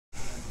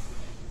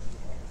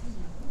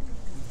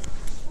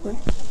Assalamu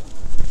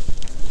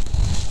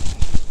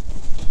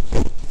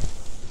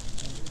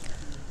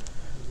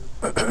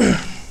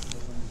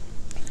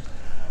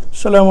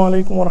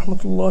alaikum wa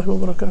rahmatullahi wa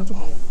barakatuh.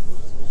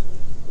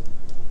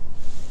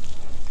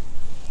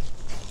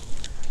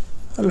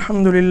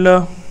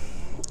 Alhamdulillah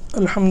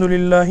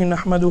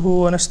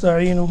nahmaduhu wa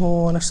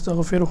nasta'inuhu wa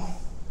nastaghfiruh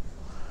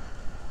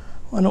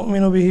wa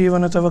nu'minu bihi wa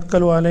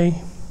natawakkalu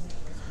alayhi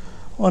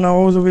wa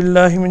na'udhu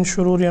billahi min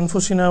shururi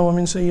anfusina wa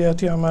min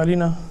sayyiati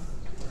a'malina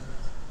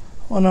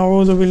wa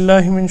na'udhu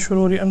billahi min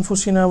shururi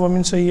anfusina wa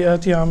min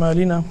sayyiati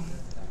a'malina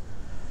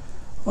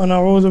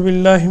ونعوذ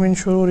بالله من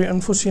شرور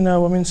أنفسنا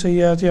ومن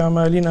سيئات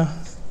أعمالنا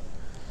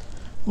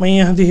من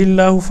يهده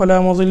الله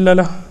فلا مضل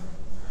له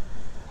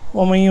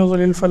ومن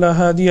يضلل فلا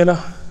هادي له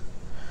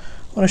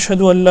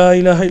ونشهد أن لا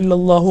إله إلا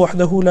الله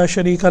وحده لا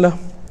شريك له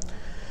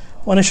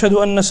ونشهد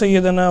أن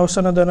سيدنا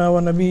وسندنا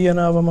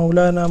ونبينا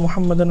ومولانا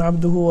محمدا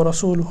عبده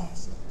ورسوله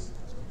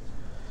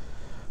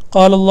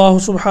قال الله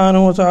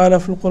سبحانه وتعالى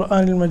في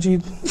القرآن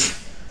المجيد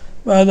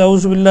بعد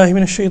أعوذ بالله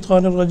من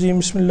الشيطان الرجيم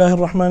بسم الله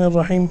الرحمن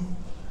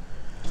الرحيم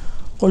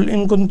قل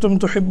إن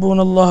كنتم تحبون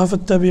الله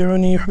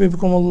فاتبعوني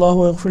يحببكم الله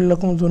ويغفر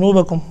لكم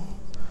ذنوبكم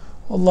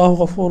والله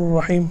غفور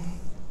رحيم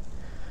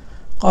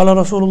قال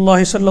رسول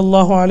الله صلى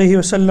الله عليه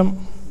وسلم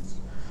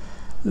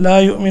لا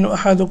يؤمن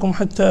أحدكم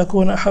حتى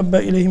أكون أحب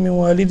إليه من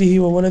والده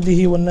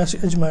وولده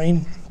والناس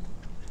أجمعين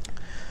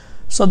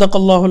صدق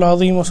الله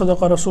العظيم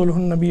وصدق رسوله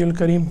النبي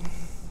الكريم.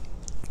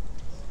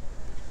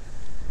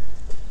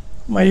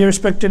 My dear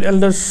respected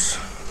elders,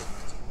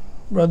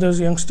 brothers,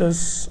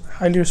 youngsters,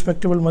 highly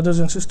respectable mothers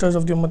and sisters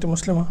of the Ummah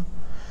Muslimah,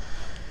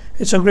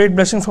 it's a great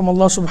blessing from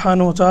Allah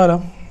subhanahu wa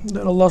ta'ala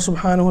that Allah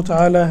subhanahu wa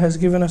ta'ala has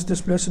given us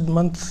this blessed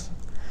month,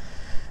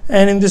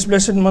 and in this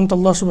blessed month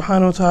Allah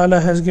subhanahu wa ta'ala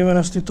has given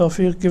us the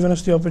tawfiq, given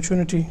us the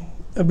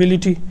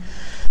ability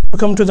to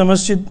come to the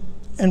masjid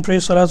and pray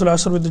Salatul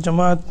Asr with the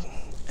Jamaat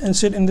and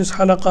sit in this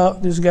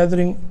halaqah, this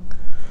gathering,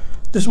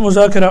 this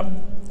muzakara,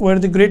 where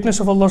the greatness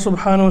of Allah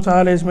subhanahu wa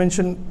ta'ala is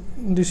mentioned,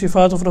 the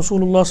sifat of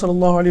Rasulullah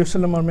sallallahu alayhi wa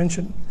sallam are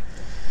mentioned,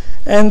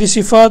 and the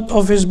sifat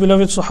of his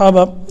beloved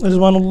Sahaba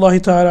Rizwanullahi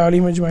ta'ala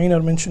alayhim ajma'een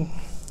are mentioned.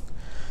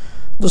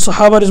 The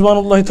Sahaba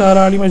Rizwanullahi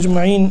ta'ala alayhim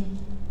ajma'een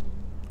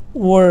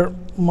were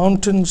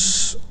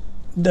mountains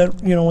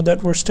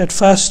that were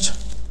steadfast.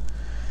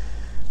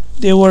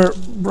 They were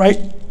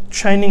bright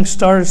shining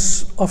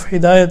stars of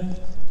Hidayat,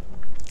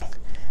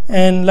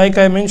 and like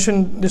I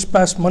mentioned this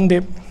past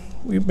Monday,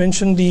 we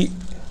mentioned the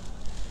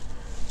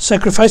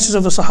sacrifices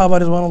of the Sahaba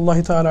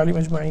Rizwanullahi ta'ala alayhim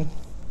ajma'een.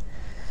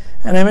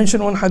 And I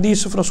mentioned one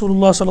hadith of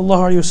Rasulullah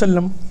sallallahu alayhi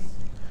wasallam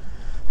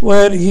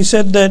where he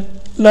said that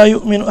لا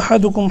يؤمن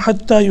أحدكم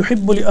حتى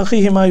يحب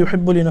لأخيه ما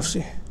يحب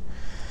لنفسه,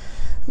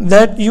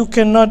 that you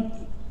cannot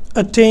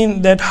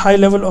attain that high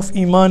level of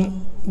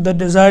iman, the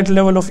desired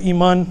level of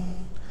iman,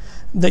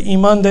 the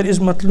iman that is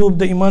matlub,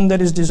 the iman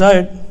that is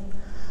desired,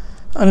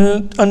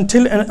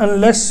 until and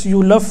unless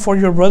you love for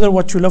your brother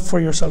what you love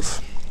for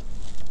yourself.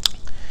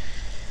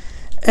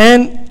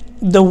 And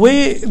the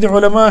way the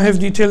ulama have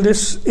detailed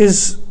this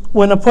is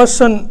when a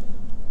person,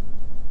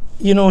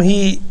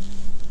 he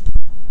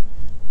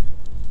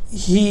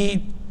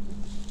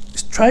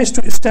tries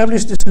to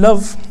establish this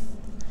love,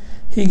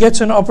 he gets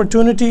an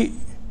opportunity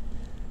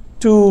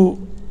to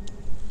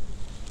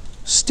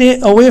stay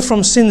away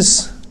from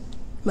sins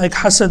like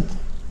hasad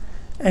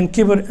and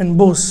kibr and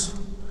boast.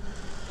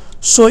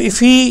 So if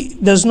he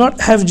does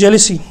not have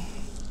jealousy,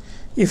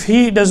 if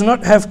he does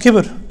not have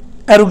kibr,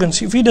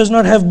 arrogance, if he does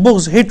not have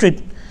boast,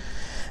 hatred,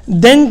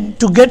 then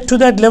to get to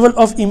that level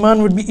of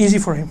iman would be easy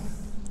for him.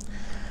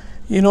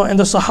 And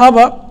the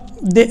Sahaba,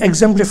 they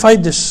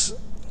exemplified this.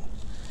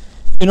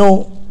 In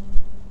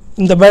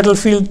the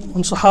battlefield,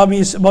 when Sahabi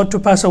is about to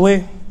pass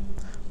away,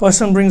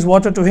 person brings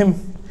water to him,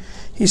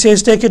 he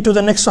says, take it to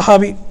the next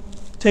Sahabi,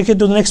 take it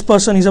to the next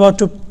person, he's about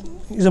to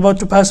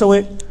pass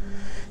away.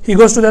 He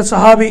goes to that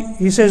Sahabi,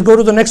 he says, go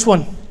to the next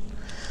one.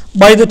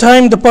 By the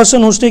time the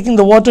person who's taking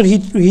the water, he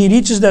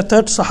reaches that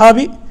third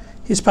Sahabi,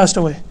 he's passed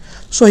away.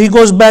 So he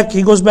goes back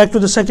to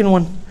the second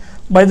one.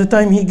 By the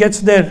time he gets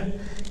there,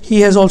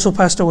 he has also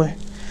passed away.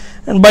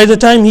 And by the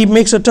time he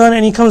makes a turn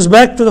and he comes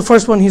back to the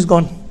first one, he's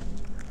gone.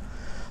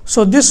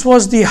 So this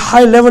was the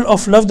high level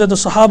of love that the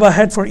Sahaba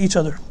had for each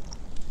other.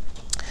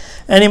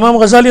 And Imam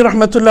Ghazali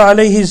rahmatullah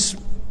alayhi,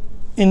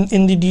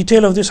 in the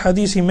detail of this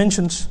hadith, he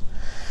mentions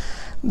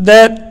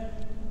that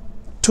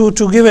to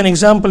give an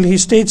example, he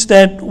states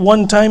that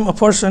one time a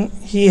person,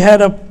 he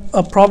had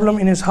a problem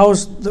in his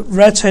house. The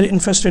rats had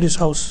infested his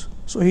house.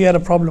 So he had a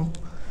problem.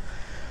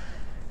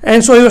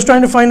 And so he was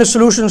trying to find a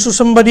solution. So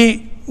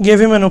somebody gave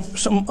him a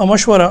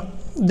mashwara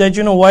that,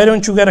 why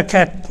don't you get a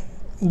cat?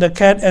 The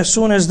cat, as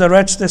soon as the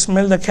rats, they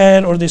smell the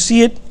cat or they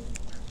see it,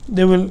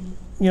 they will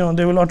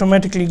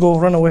automatically go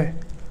run away.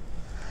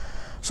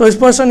 So this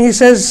person, he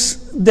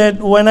says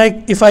that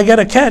if I get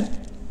a cat,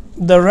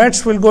 the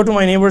rats will go to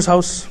my neighbor's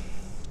house.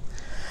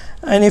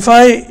 And if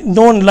I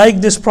don't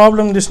like this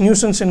problem, this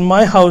nuisance in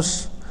my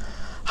house,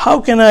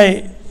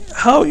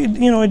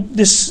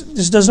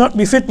 this does not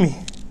befit me.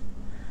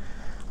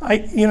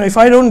 if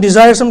I don't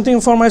desire something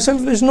for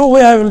myself, there's no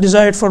way I will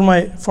desire it for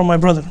my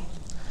brother.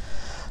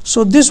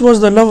 So this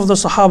was the love of the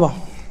Sahaba.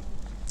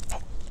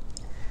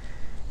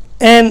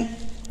 And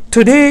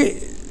today,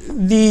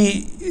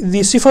 the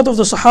sifat of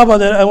the Sahaba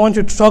that I want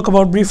you to talk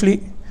about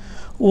briefly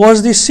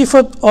was the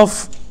sifat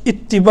of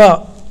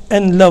ittiba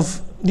and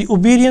love, the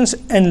obedience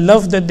and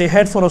love that they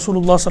had for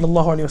Rasulullah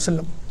sallallahu alaihi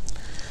wasallam.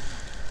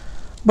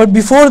 But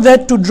before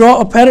that, to draw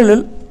a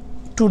parallel,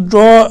 to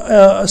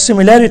draw a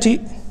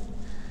similarity,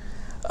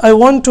 I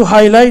want to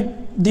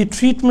highlight the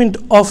treatment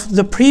of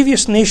the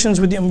previous nations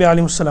with the Anbiya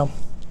alayhi salam.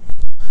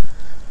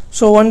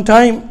 So one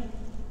time,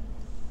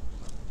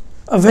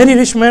 a very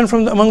rich man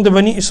from among the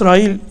Bani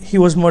Israel, he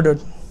was murdered.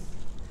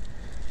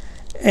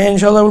 And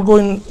inshallah we'll go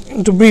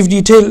into brief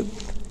detail.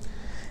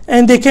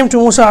 And they came to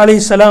Musa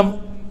alayhi salam,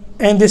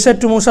 and they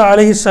said to Musa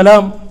alayhi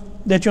salam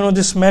that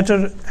this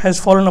matter has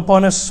fallen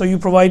upon us, so you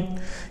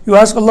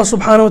ask Allah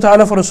subhanahu wa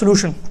ta'ala for a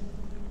solution.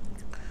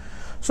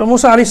 So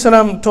Musa alayhi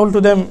salam told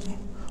to them,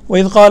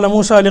 وَإِذْ قَالَ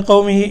مُوسَى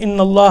لِقَوْمِهِ إِنَّ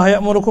اللَّهَ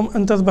يَأْمُرُكُمْ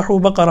أَن تَذْبَحُوا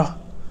بَقَرَةً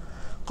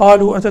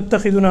قَالُوا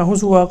أَتَتَّخِذُنَا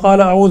هُزُوًا قَالَ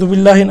أَعُوذُ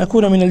بِاللَّهِ أَنْ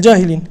أَكُونَ مِنَ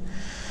الْجَاهِلِينَ.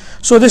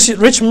 So this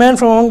rich man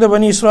from among the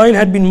Bani Israel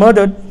had been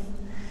murdered,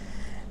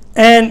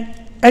 and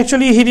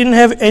actually he didn't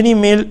have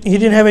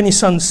any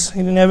sons, he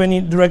didn't have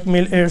any direct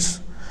male heirs,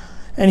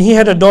 and he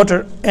had a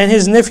daughter, and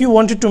his nephew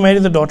wanted to marry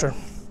the daughter.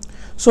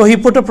 So he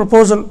put a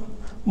proposal,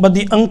 but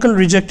the uncle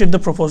rejected the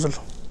proposal.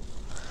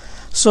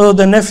 So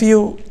the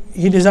nephew,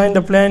 he designed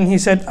a plan. He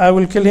said, I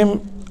will kill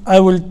him, I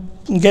will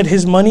get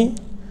his money,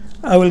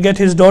 I will get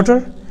his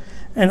daughter,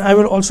 and I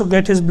will also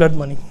get his blood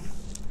money.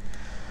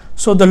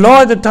 So the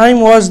law at the time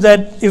was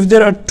that if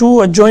there are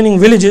two adjoining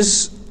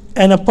villages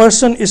and a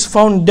person is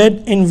found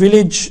dead in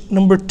village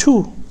number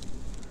 2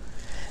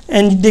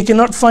 and they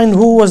cannot find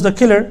who was the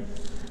killer,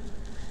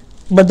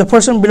 but the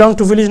person belonged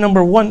to village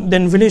number 1,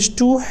 then village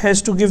 2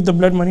 has to give the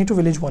blood money to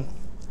village 1.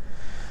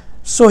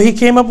 So he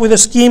came up with a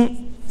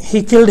scheme.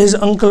 He killed his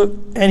uncle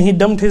and he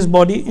dumped his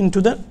body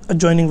into the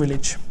adjoining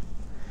village.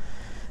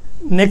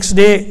 Next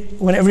day,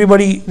 when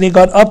they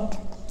got up,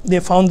 they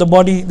found the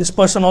body. This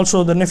person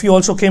also, the nephew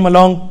also came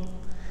along,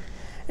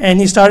 and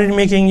he started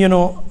making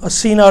a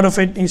scene out of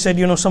it. He said,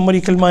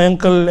 somebody killed my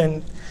uncle,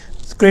 and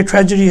great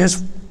tragedy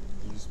has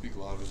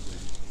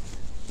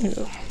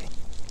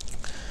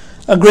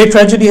a great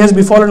tragedy has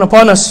befallen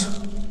upon us.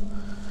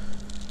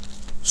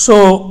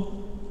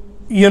 So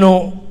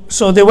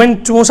so they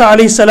went to Musa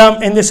alayhi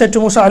salam, and they said to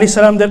Musa alayhi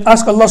salam that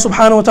ask Allah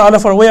subhanahu wa ta'ala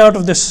for a way out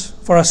of this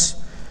for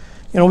us.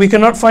 We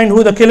cannot find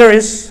who the killer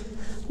is.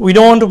 We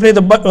don't want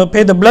to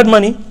pay the blood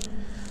money.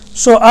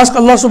 So ask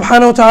Allah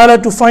subhanahu wa ta'ala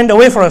to find a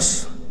way for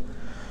us.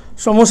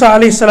 So Musa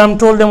alayhi salam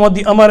told them what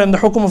the amar and the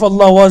hukum of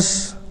Allah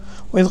was.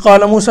 وَإِذْ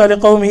قَالَ مُوسَى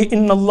لِقَوْمِهِ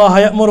إِنَّ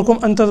اللَّهَ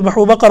يَأْمُرُكُمْ أَن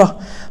تَذْبَحُوا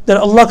بَقَرَةً, that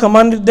Allah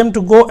commanded them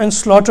to go and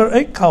slaughter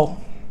a cow.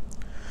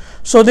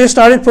 So they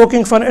started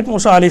poking fun at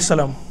Musa alayhi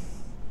salam.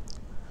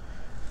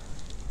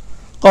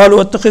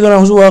 قالوا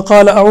اتخذنا هزوا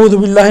قال أعوذ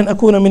بالله أن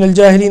أكون من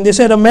الجاهلين. They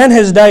said, a man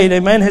has died,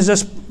 a man has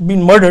just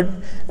been murdered,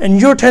 and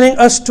you're telling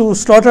us to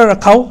slaughter a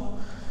cow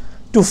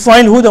to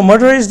find who the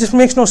murderer is? This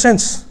makes no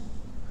sense.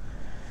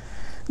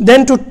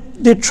 Then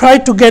they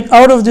tried to get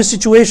out of this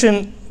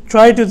situation,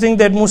 tried to think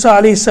that Musa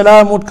alayhi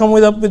salam would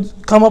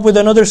come up with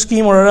another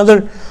scheme or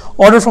another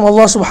order from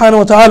Allah subhanahu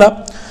wa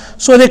ta'ala.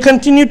 So they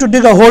continued to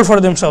dig a hole for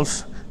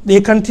themselves.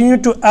 They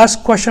continued to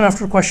ask question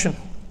after question.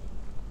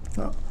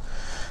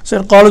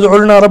 said قالوا ادع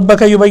لنا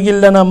ربك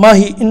يبين لنا ما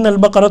هي إن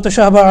البقرة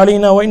تشابه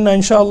علينا وإنا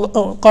إن شاء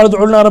الله قالوا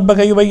ادع لنا ربك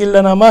يبين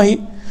لنا ما هي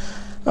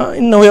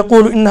إنه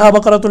يقول إنها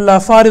بقرة لا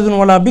فارض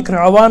ولا بكر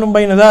عوان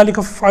بين ذلك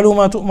فافعلوا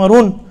ما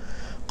تؤمرون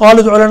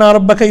قالوا ادع لنا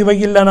ربك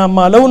يبين لنا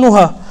ما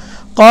لونها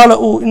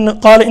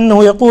قال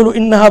إنه يقول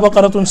إنها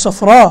بقرة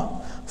صفراء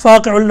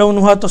فاقع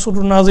لونها تسر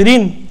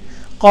الناظرين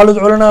قالوا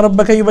ادع لنا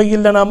ربك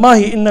يبين لنا ما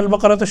هي إن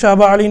البقرة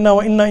تشابه علينا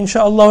وإنا إن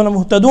شاء الله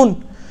لمهتدون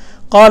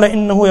قال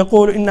إنه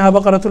يقول إنها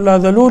بقرة لا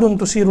ذلول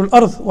تثير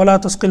الأرض ولا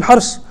تسقي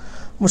الحرث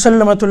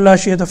مسلمة لا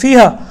شية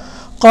فيها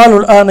قالوا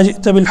الآن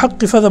جئت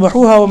بالحق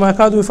فذبحوها وما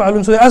كادوا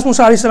يفعلون. So they asked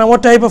Musa alayhi salam,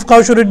 what type of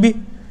cow should it be?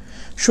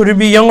 Should it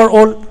be young or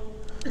old?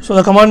 So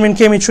the commandment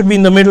came, it should be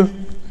in the middle.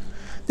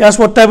 They asked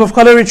what type of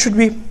color it should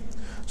be.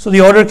 So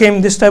the order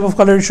came, this type of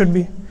color it should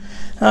be.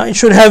 It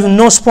should have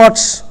no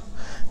spots,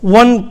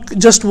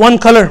 just one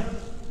color,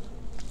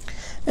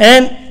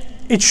 and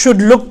it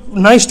should look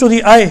nice to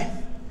the eye,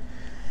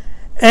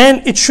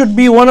 and it should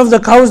be one of the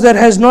cows that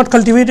has not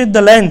cultivated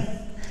the land,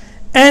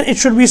 and it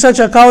should be such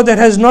a cow that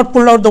has not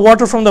pulled out the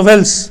water from the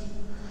wells.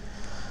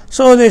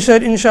 So they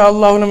said,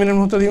 inshallah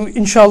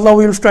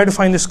we will try to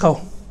find this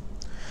cow.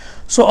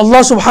 So Allah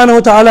subhanahu wa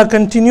ta'ala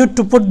continued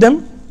to put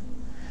them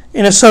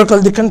in a circle.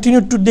 They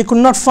could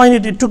not find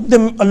it. It took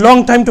them a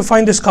long time to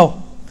find this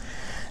cow.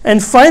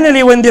 And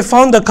finally, when they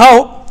found the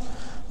cow,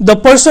 the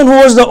person who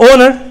was the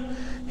owner,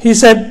 he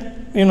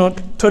said,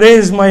 today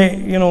is my,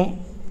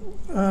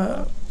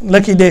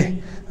 lucky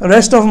day. The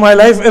rest of my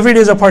life, every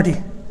day is a party.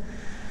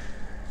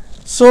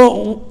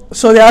 So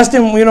they asked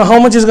him, how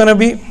much is going to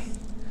be?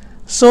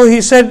 So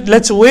he said,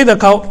 let's weigh the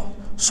cow.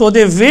 So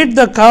they weighed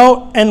the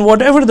cow, and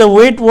whatever the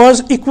weight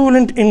was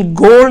equivalent in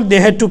gold,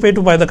 they had to pay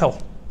to buy the cow.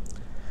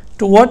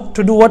 To what?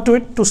 To do what to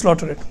it? To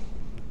slaughter it.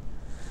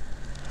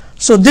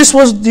 So this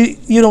was the,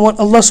 what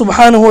Allah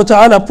subhanahu wa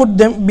ta'ala put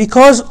them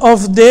because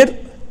of their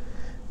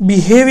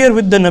behavior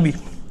with the Nabi,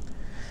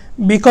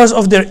 because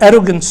of their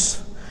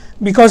arrogance,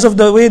 because of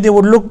the way they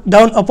would look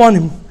down upon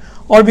him,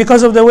 or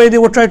because of the way they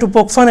would try to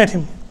poke fun at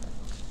him.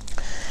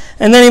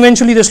 And then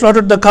eventually they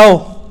slaughtered the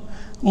cow.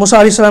 Musa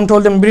alayhi salam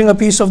told them, bring a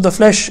piece of the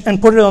flesh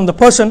and put it on the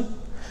person.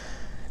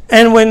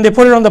 And when they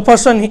put it on the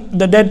person,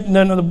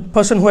 the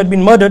person who had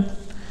been murdered,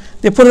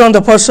 they put it on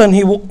the person.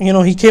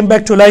 He came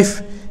back to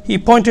life. He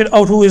pointed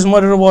out who his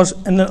murderer was,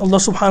 and then Allah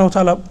subhanahu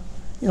wa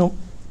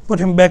ta'ala, put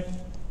him back.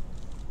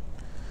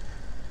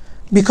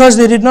 Because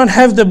they did not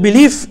have the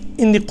belief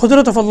in the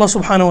qudrat of Allah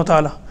subhanahu wa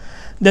ta'ala,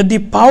 that the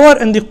power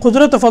and the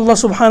qudrat of Allah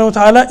subhanahu wa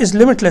ta'ala is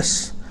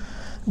limitless.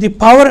 The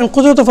power and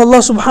qudrat of Allah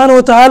subhanahu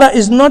wa ta'ala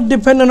is not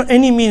dependent on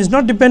any means,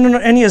 not dependent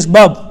on any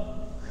asbab.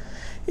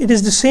 It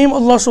is the same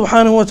Allah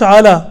subhanahu wa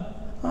ta'ala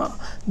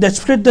that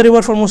split the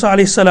river for Musa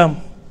alayhi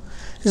salam.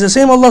 It is the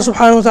same Allah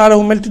subhanahu wa ta'ala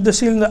who melted the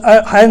seal in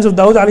the hands of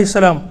Dawud alayhi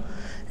salam.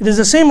 It is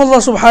the same Allah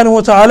subhanahu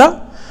wa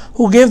ta'ala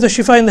who gave the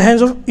shifa in the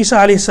hands of Isa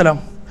alayhi salam.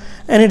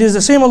 And it is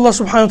the same Allah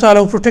subhanahu wa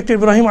ta'ala who protected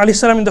Ibrahim alayhi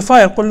salam in the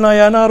fire. قُلْنَا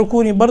يَا نَارُ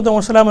كُونِي بَرْدًا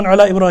وَسَلَامًا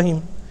عَلَىٰ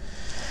إِبْرَاهِيمَ.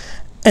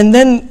 And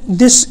then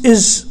this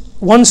is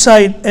one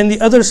side, and the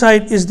other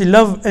side is the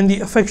love and the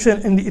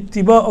affection and the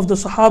ittiba of the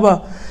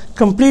Sahaba,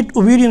 complete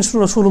obedience to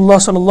Rasulullah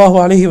sallallahu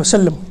alayhi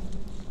wasallam.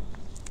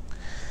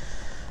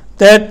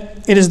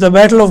 That it is the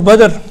battle of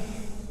Badr,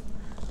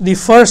 the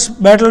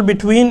first battle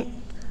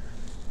between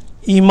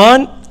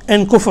Iman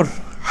and Kufr,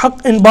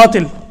 Haqq and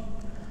Batil.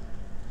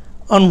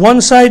 On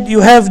one side you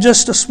have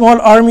just a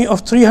small army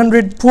of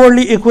 300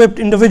 poorly equipped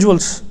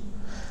individuals,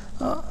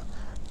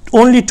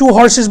 only 2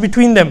 horses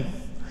between them.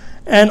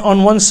 And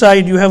on one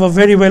side you have a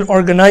very well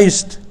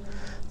organized,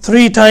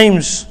 3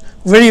 times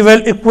very well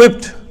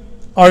equipped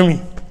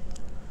army.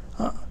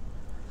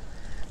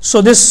 So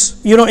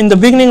this, in the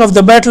beginning of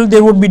the battle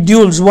there would be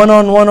duels,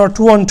 1-on-1 or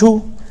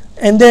 2-on-2,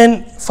 and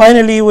then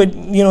finally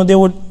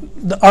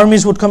the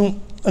armies would come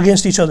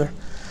against each other.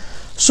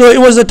 So it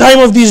was the time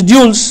of these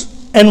duels,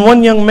 and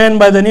one young man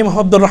by the name of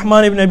Abdul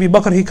Rahman ibn Abi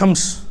Bakr, he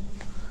comes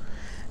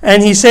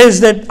and he says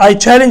that I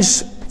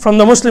challenge from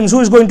the Muslims, who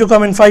is going to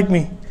come and fight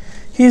me?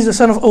 He is the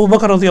son of Abu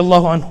Bakr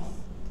radiallahu anhu.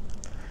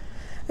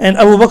 And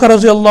Abu Bakr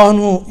radiallahu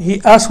anhu,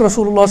 he asked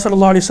Rasulullah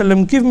sallallahu alaihi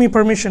wasallam, give me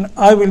permission,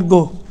 I will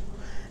go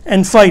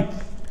and fight.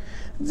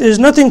 There is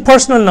nothing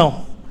personal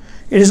now.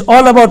 It is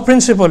all about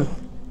principle.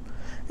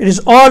 It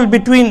is all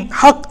between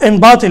haqq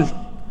and batil.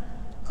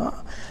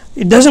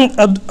 It doesn't,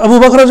 Abu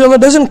Bakr radiallahu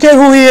anhu doesn't care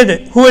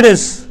who it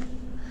is.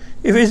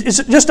 If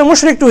it's just a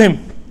mushrik to him.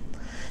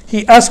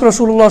 He asked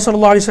Rasulullah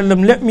sallallahu alaihi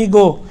wasallam, let me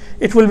go.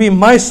 It will be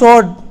my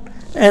sword,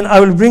 and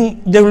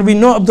there will be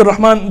no Abdul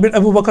Rahman bin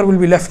Abu Bakr will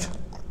be left.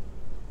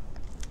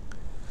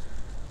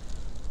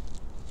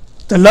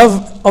 The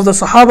love of the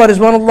Sahaba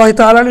Rizwanullahi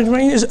ta'ala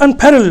is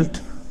unparalleled.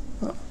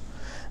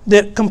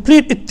 Their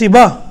complete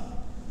ittiba.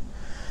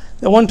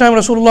 The one time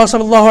Rasulullah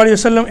sallallahu alaihi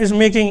wasallam is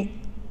making,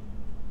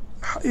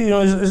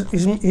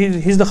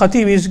 he's the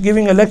khatib, he's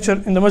giving a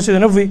lecture in the Masjid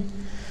al-Nabawi,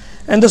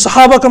 and the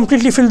Sahaba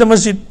completely filled the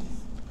masjid,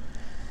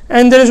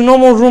 and there is no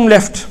more room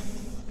left.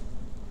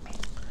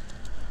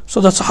 So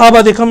the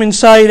Sahaba, they come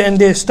inside and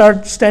they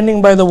start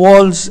standing by the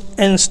walls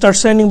and start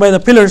standing by the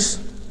pillars,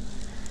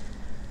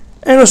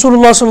 and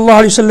Rasulullah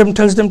sallallahu alaihi wasallam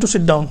tells them to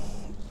sit down.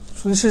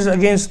 So this is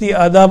against the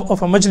adab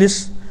of a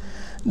majlis,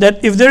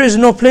 that if there is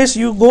no place,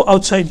 you go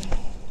outside,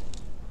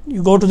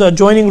 you go to the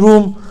adjoining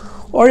room,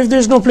 or if there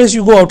is no place,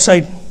 you go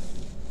outside.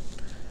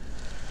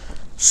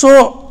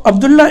 So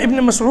Abdullah ibn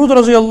Mas'ud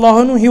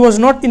radiallahu anhu, he was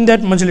not in that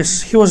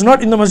majlis, he was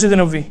not in the Masjid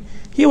al-Nabawi,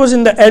 he was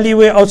in the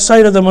alleyway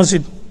outside of the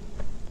masjid.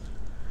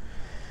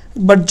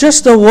 But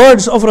just the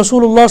words of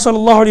Rasulullah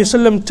sallallahu alaihi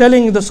wasallam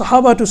telling the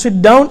Sahaba to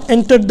sit down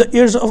entered the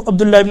ears of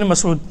Abdullah ibn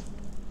Mas'ud.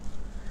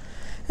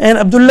 And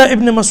Abdullah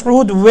ibn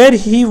Mas'ud, where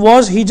he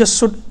was, he just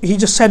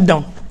sat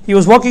down. He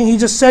was walking, he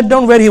just sat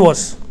down where he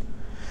was,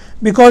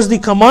 because the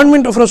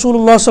commandment of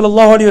Rasulullah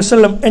sallallahu alaihi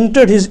wasallam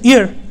entered his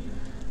ear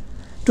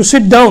to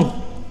sit down.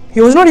 He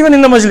was not even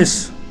in the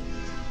majlis.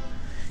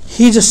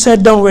 He just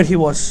sat down where he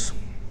was.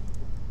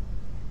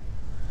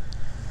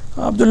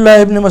 Abdullah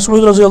ibn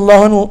Mas'ud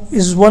radiallahu anhu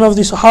is one of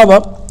the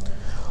Sahaba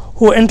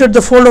who entered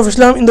the fold of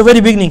Islam in the very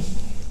beginning.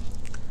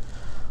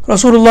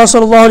 Rasulullah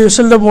sallallahu alaihi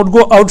wasallam would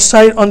go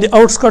outside on the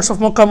outskirts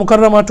of Makkah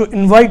Mukarramah to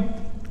invite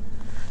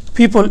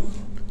people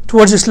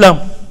towards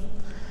Islam.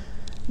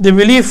 The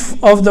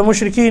belief of the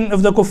mushrikeen,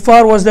 of the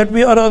kuffar, was that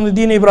we are on the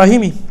deen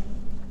Ibrahimi.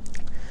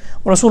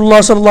 Rasulullah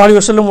sallallahu alaihi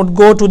wasallam would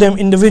go to them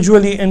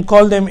individually and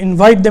call them,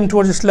 invite them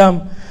towards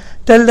Islam,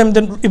 tell them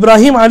that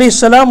Ibrahim alayhi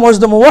salam was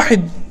the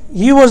muwahhid.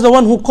 He was the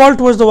one who called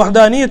towards the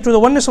wahdaniyat, to the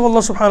oneness of Allah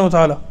subhanahu wa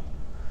ta'ala.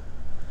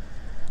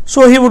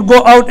 So he would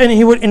go out and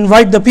he would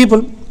invite the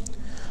people.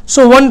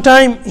 So one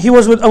time he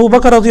was with Abu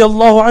Bakr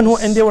radiallahu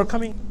anhu, and they were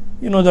coming,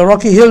 the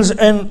rocky hills,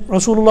 and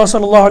Rasulullah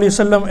sallallahu alaihi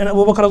wasallam and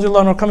Abu Bakr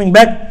radiallahu anhu are coming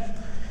back.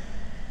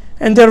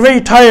 and they're very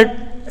tired,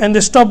 and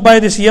they stop by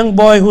this young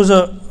boy who's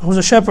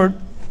a shepherd,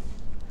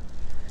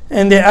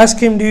 and they ask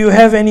him, do you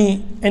have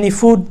any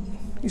food?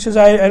 He says,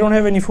 I don't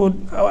have any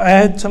food. I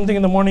had something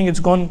in the morning, it's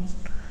gone.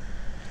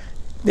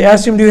 They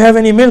asked him, do you have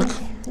any milk?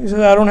 He says,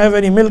 I don't have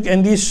any milk,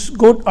 and these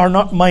goats are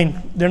not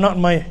mine. They're not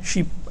my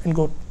sheep and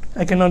goat.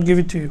 I cannot give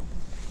it to you.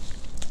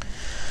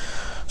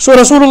 So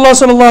Rasulullah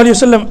sallallahu alaihi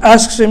wasallam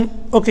asks him,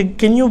 okay,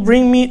 can you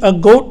bring me a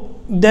goat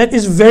that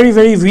is very,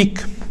 very weak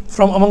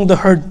from among the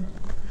herd?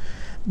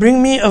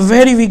 Bring me a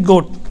very weak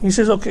goat. He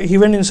says, okay. He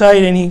went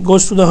inside and he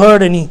goes to the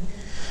herd and he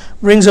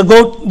brings a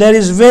goat that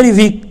is very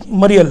weak,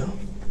 Marial,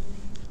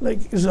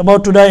 like is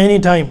about to die any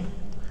time.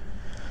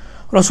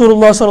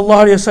 Rasulullah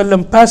sallallahu alaihi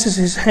wasallam passes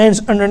his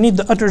hands underneath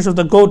the udders of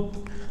the goat,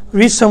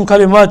 reads some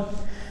kalimat,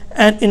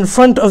 and in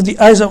front of the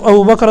eyes of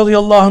Abu Bakr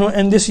radiallahu anhu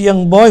and this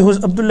young boy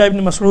who's Abdullah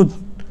ibn Mas'ud,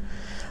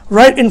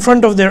 right in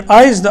front of their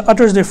eyes, the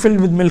udders they're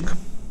filled with milk.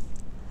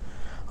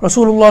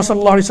 Rasulullah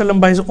sallallahu alaihi wasallam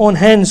by his own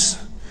hands,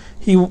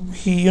 he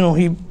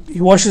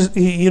washes,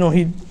 he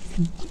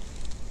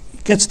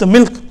gets the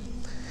milk.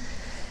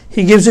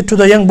 He gives it to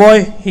the young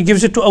boy. He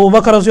gives it to Abu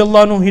Bakr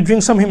radiallahu anhu. He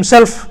drinks some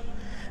himself,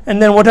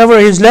 and then whatever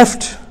is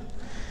left,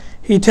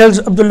 he tells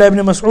Abdullah ibn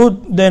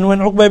Mas'ud. Then when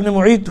Uqba ibn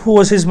Mu'ayt, who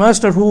was his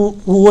master, who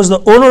was the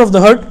owner of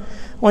the herd,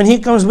 when he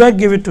comes back,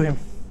 give it to him.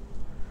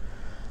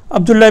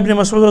 Abdullah ibn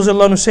Mas'ud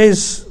radiallahu anhu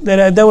says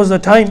that was the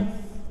time.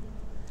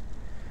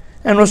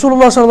 And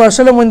Rasulullah sallallahu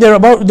alaihi wasallam, when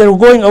they're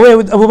going away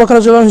with Abu Bakr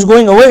radiallahu anhu, is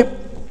going away,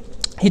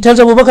 he tells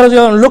Abu Bakr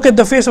radiallahu anhu, look at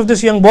the face of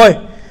this young boy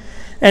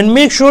and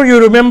make sure you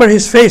remember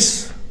his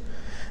face.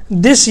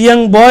 This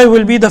young boy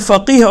will be the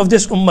faqih of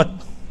this ummah.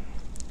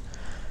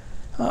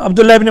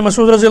 Abdullah ibn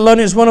Mas'ud radiallahu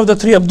anhu is one of the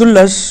three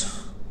Abdullahs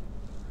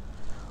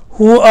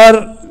who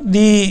are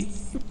the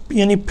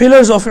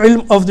pillars of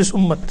ilm of this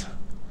ummah.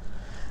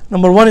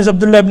 Number one is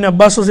Abdullah ibn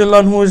Abbas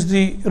radiallahu anhu, who is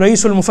the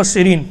Ra'isul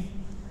Mufassirin,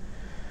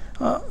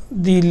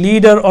 the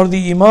leader or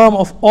the imam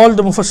of all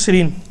the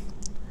Mufassirin.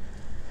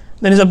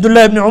 Then is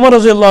Abdullah ibn Umar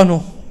radiallahu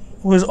anhu,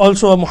 who is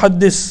also a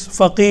muhaddis,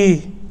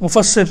 faqih,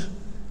 mufassir.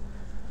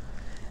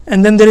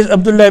 And then there is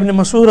Abdullah ibn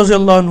Mas'ud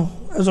radiallahu anhu.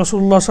 As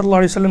Rasulullah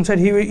sallallahu alaihi wasallam said,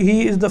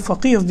 he is the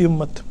faqih of the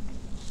ummah.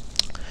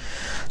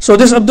 So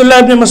this Abdullah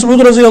ibn Mas'ud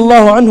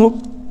radiallahu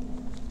anhu,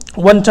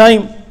 one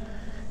time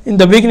in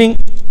the beginning,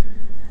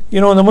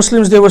 the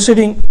Muslims, they were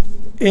sitting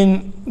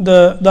in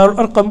the Dar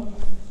al-Arqam,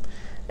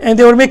 and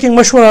they were making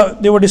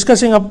mashwara. They were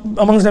discussing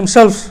amongst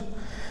themselves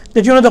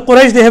that the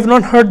Quraysh, they have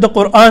not heard the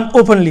Quran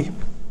openly.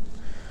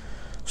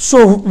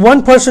 So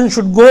one person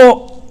should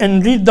go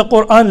and read the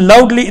Quran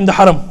loudly in the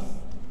haram.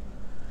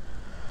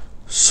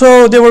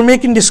 So they were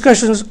making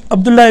discussions.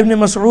 Abdullah ibn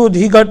Mas'ud,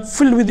 he got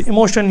filled with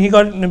emotion, he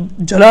got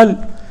jalal,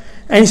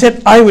 and he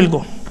said, I will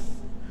go.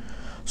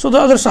 So the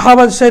other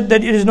Sahaba said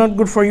that it is not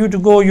good for you to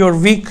go, you're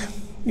weak.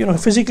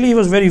 Physically he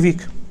was very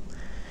weak.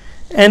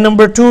 And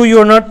number two,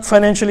 you're not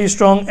financially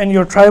strong, and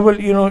you're tribal,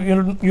 you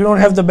don't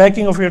have the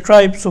backing of your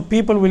tribe, so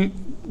people will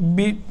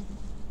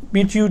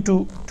beat you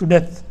to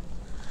death.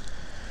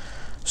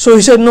 So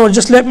he said, no,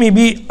 just let me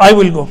be, I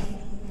will go.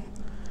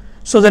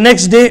 So the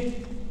next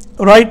day,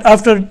 right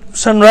after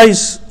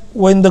sunrise,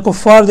 when the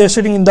kuffar, they're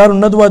sitting in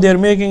Darun Nadwa, they're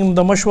making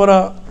the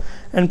mashwara,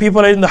 and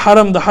people are in the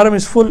haram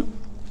is full.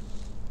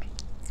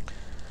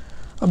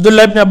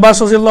 Abdullah ibn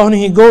Abbas radiallahu anhu,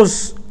 he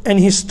goes and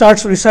he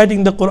starts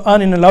reciting the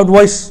Quran in a loud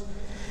voice.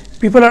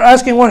 People are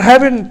asking what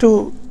happened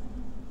to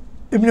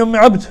Ibn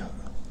Abd,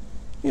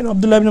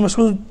 Abdullah ibn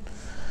Mas'ud,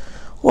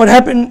 what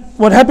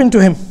happened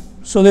to him?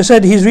 So they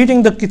said he's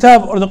reading the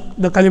kitab or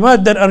the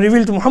kalimat that are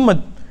revealed to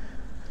Muhammad.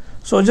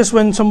 So just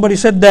when somebody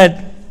said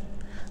that,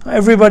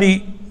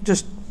 everybody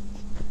just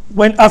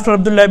went after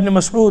Abdullah ibn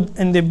Mas'ud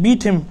and they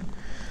beat him.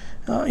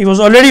 He was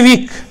already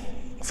weak,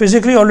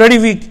 physically already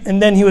weak, and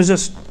then he was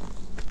just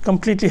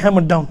completely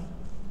hammered down.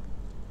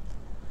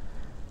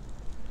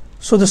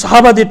 So the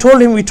Sahaba, they told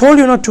him, we told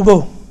you not to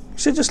go. He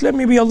said, just let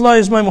me be, Allah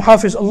is my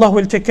muhafiz, Allah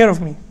will take care of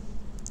me.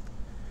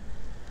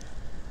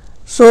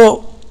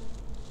 So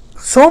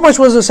much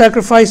was the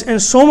sacrifice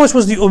and so much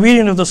was the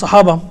obedience of the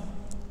Sahaba.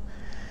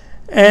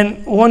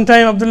 And one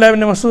time Abdullah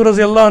ibn Mas'ud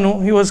radiallahu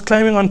anhu, he was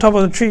climbing on top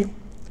of the tree,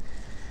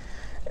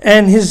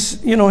 and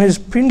his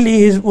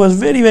pindli was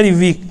very, very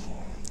weak.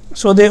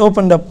 So they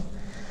opened up.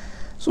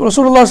 So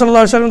Rasulullah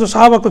sallallahu alaihi wasallam, the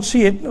Sahaba could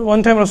see it.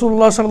 One time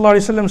Rasulullah sallallahu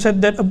alaihi wasallam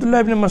said that Abdullah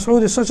ibn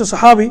Mas'ud is such a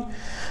Sahabi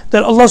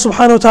that Allah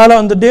subhanahu wa ta'ala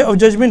on the day of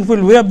judgment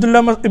will weigh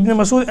Abdullah ibn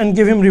Mas'ud and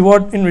give him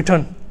reward in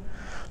return.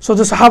 So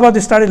the Sahaba,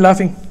 they started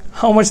laughing,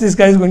 how much this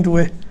guy is going to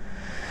weigh.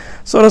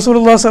 So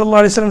Rasulullah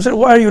sallallahu alaihi wasallam said,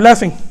 why are you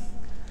laughing?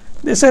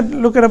 They said,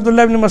 look at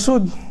Abdullah ibn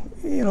Mas'ud,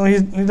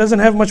 he doesn't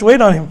have much weight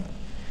on him.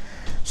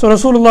 So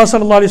Rasulullah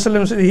sallallahu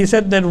alaihi wasallam, he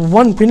said that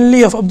one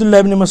pinli of Abdullah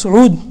ibn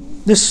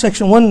Mas'ud, this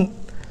section 1,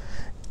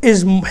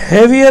 is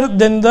heavier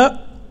than the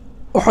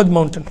Uhud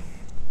mountain.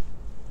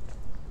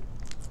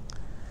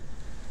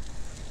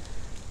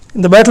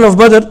 In the battle of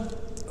Badr,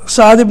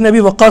 Sa'ad ibn Abi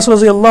Waqqas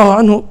radiallahu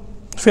anhu,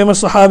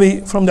 famous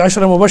Sahabi from the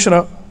Ashra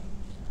Mubashra,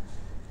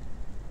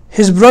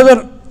 his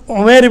brother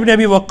Umair ibn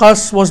Abi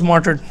Waqqas was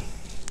martyred.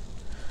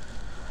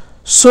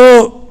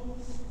 So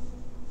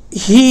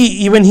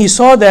when he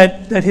saw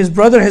that his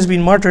brother has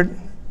been martyred,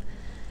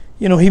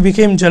 he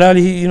became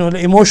jalali, the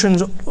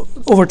emotions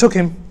overtook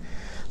him.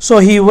 So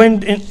he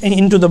went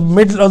into the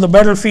middle of the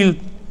battlefield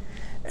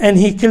and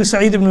he killed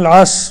Sa'id ibn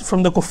al-As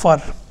from the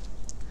kuffar.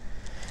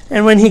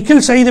 And when he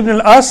killed Sa'id ibn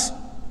al-As,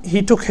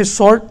 he took his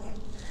sword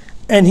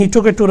and he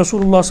took it to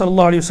Rasulullah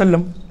sallallahu alaihi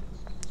wasallam,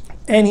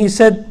 and he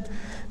said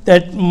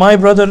that my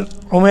brother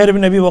Umair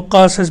ibn Abi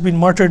Waqqas has been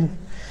martyred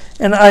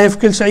and I have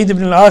killed Sa'id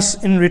ibn al-As.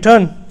 In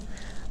return,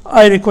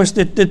 I request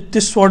that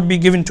this sword be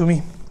given to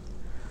me.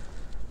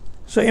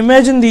 So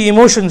imagine the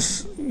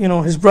emotions.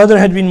 His brother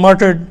had been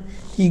martyred.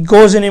 He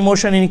goes in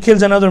emotion and he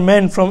kills another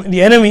man from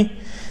the enemy.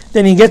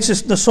 Then he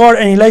gets the sword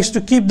and he likes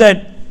to keep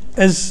that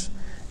as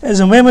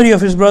a memory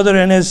of his brother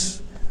and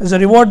as a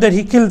reward that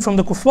he killed from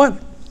the kuffar.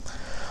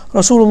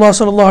 Rasulullah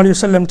sallallahu alaihi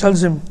wasallam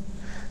tells him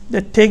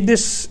that take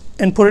this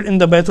and put it in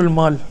the Baitul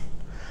Mal.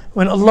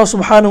 When Allah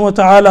subhanahu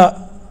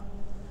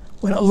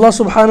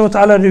wa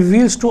ta'ala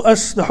reveals to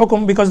us the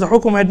hukum, because the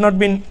hukum had not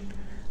been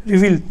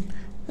revealed,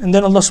 and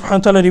then Allah subhanahu wa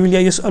ta'ala revealed,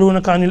 Ya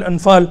yas'alunaka anil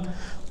anfal,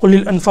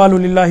 قل الأنفال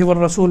لله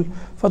والرسول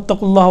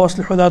فاتقوا الله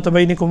وأصلحوا ذات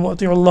بينكم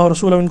وأطيعوا الله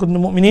ورسوله إن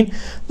كنتم مؤمنين.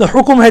 The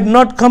hukum had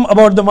not come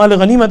about the mal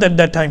ghanimat at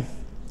that time.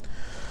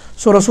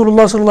 So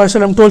Rasulullah sallallahu alaihi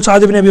wasallam told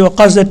Sa'ad ibn Abi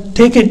Waqqas that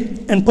take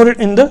it and put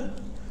it in the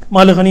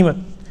mal ghanimat.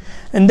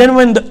 And then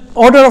when the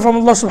order from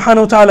Allah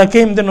subhanahu wa ta'ala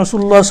came, then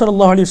Rasulullah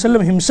sallallahu alaihi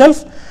wasallam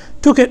himself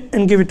took it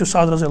and gave it to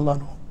Sa'ad radiallahu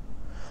anhu.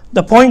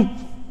 The point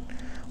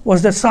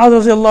was that Sa'ad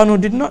radiallahu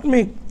anhu did not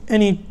make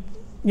any,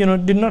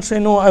 did not say,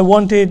 no, I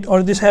want it,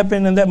 or this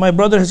happened and that my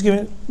brother has given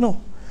it. No.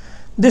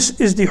 This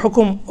is the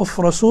hukum of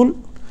Rasul.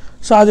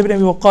 Sa'ad ibn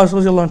Abi Waqqas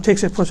radiallahu anhu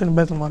takes it, puts it in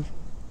Baitul Mal,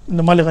 in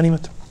the Mal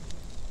Ghanimat.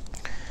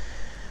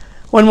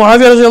 When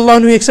Muawiyah radiallahu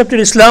anhu accepted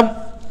Islam,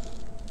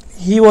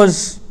 he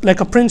was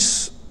like a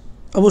prince.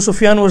 Abu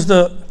Sufyan was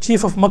the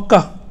chief of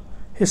Makkah.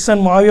 His son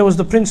Muawiyah was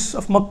the prince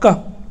of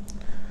Makkah.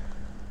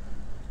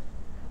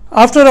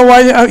 After a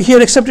while, he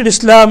had accepted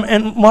Islam,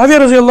 and Muawiyah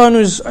radiallahu anhu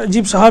is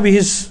Ajib Sahabi.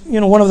 He's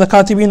one of the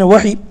Katibin of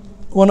Wahi,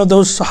 one of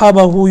those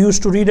Sahaba who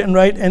used to read and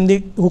write, and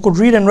who could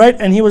read and write,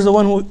 and he was the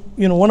one who,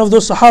 one of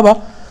those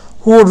Sahaba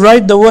who would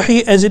write the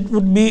Wahi as it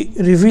would be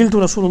revealed to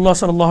Rasulullah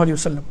sallallahu alaihi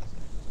wasallam.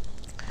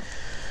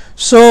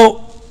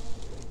 So,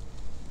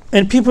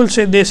 and people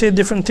say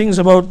different things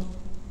about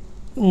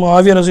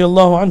Muawiyah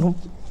radiallahu anhu.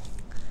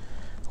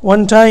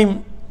 One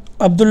time,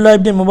 Abdullah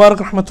ibn Mubarak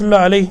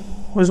rahmatullah alayh,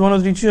 who is one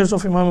of the teachers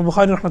of Imam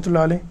Bukhari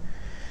rahmatullah alayh,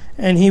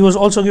 and he was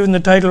also given the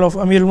title of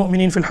Amir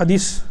al-Mu'mineen fil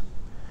Hadith.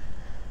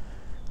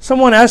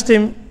 Someone asked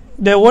him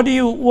that what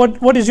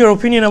is your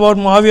opinion about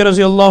Muawiyah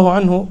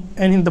radiallahu anhu,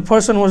 and the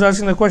person who was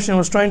asking the question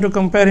was trying to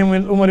compare him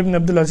with Umar ibn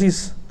Abdul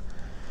Aziz.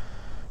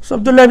 So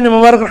Abdullah ibn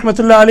Mubarak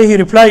rahmatullah alayhi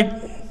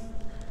replied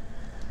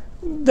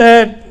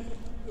that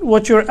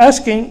what you're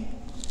asking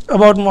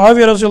about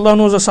Muawiyah radiallahu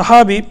anhu is a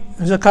Sahabi,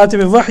 he's a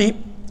Katib al-Wahi,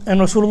 and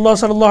Rasulullah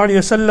sallallahu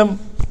alayhi wasallam,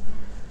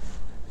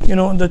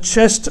 the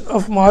chest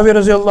of Muawiyah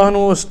radiallahu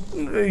anhu was,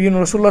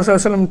 Rasulullah sallallahu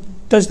alayhi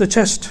wasallam touched the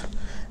chest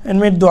and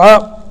made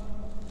dua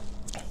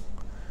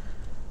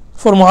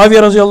for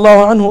Muawiyah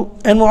radiallahu anhu.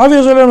 And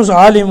Muawiyah radiallahu anhu was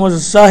alim, was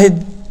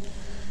zahid.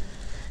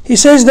 He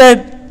says that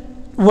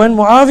when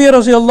Muawiyah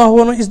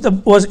radiallahu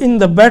anhu was in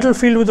the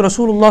battlefield with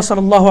Rasulullah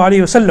sallallahu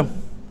alayhi wasallam,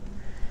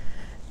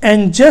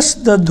 and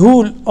just the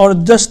dhul, or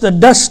just the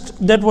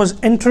dust that was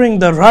entering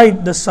the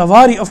ride, the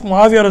savari of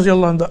Muawiyah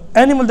radiallahu anhu, the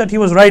animal that he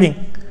was riding,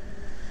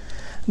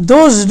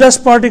 those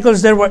dust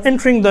particles that were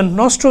entering the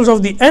nostrils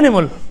of the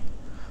animal,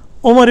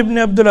 Umar ibn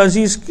Abdul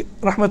Aziz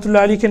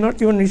rahmatullah alayhi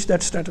cannot even reach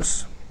that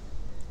status.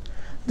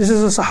 This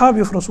is a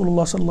Sahabi of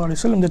Rasulullah sallallahu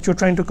alaihi wasallam that you're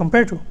trying to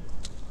compare to.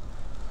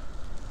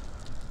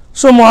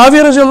 So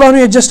Muawiyah radiallahu anhu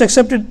had just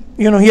accepted,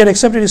 he had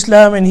accepted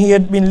Islam, and he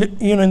had been,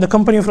 in the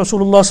company of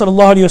Rasulullah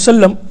sallallahu alaihi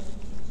wasallam.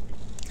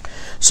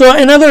 So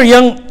another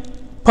young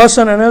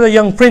person, another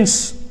young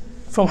prince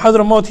from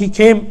Hadramaut, he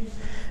came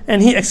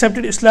and he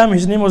accepted Islam.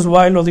 His name was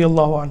Wa'il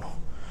radiallahu anhu.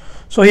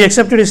 So he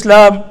accepted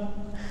Islam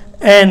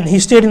and he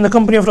stayed in the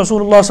company of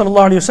Rasulullah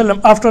sallallahu alaihi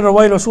wasallam. After a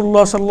while,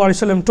 Rasulullah sallallahu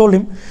alaihi wasallam told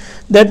him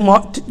that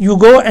you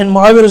go and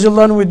Muawiyah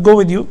radiallahu anhu would go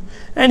with you.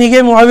 And he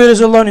gave Muawiyah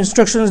radiallahu anhu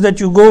instructions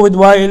that you go with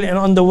Wa'il, and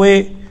on the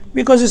way,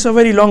 because it's a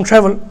very long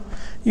travel,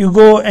 you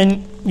go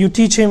and you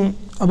teach him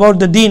about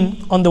the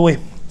deen on the way.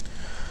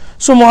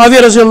 So Muawiyah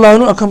radiallahu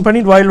anhu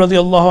accompanied Wa'il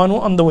radiallahu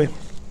anhu on the way.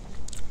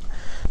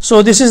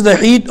 So this is the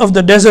heat of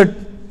the desert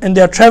and they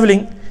are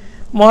traveling.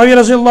 Muawiyah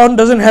radiallahu anhu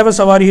doesn't have a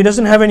sawari, he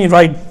doesn't have any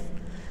ride.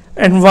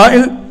 And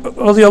Wa'il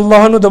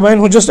radiallahu anhu, the man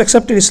who just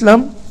accepted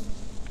Islam,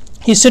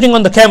 he's sitting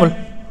on the camel.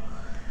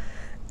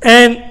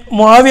 And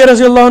Muawiyah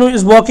radiallahu anhu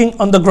is walking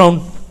on the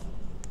ground,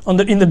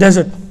 in the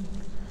desert.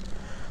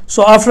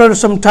 So after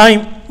some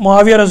time,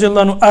 Muawiyah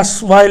radiallahu anhu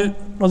asks Wa'il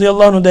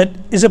radiallahu anhu that,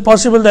 is it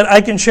possible that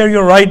I can share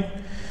your ride?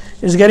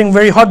 It's getting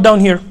very hot down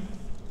here.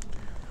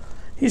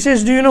 He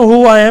says, do you know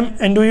who I am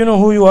and do you know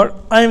who you are?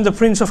 I am the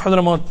prince of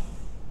Hadramaut.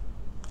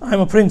 I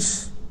am a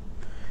prince.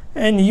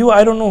 And you,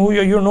 I don't know who you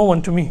are. You're no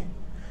one to me.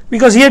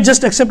 Because he had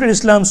just accepted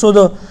Islam.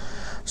 So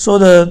So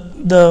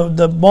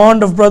the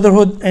bond of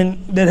brotherhood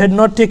and that had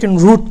not taken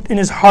root in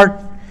his heart,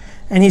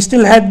 and he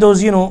still had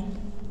those,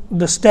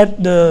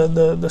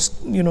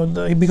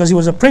 because he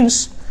was a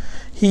prince,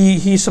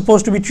 he's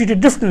supposed to be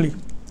treated differently.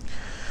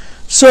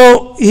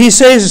 So he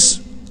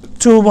says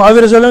to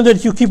Muawiyah radhiyallahu anhu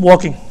that you keep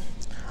walking.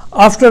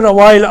 After a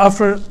while,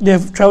 after they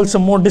have traveled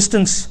some more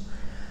distance,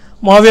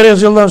 Muawiyah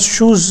radhiyallahu anhu's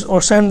shoes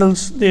or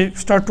sandals, they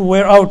start to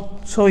wear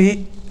out. So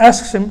he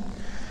asks him,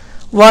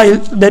 while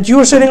that you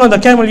are sitting on the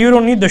camel, you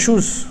don't need the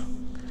shoes.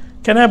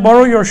 Can I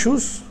borrow your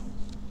shoes?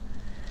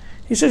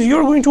 He says,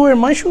 you're going to wear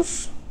my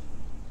shoes?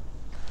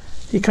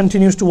 He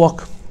continues to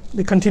walk.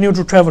 They continue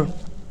to travel.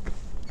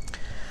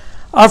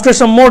 After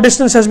some more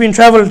distance has been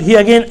traveled, he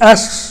again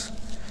asks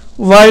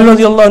Wa'il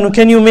radiallahu anhu,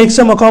 can you make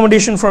some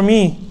accommodation for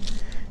me?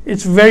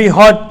 It's very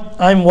hot.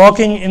 I'm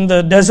walking in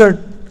the desert.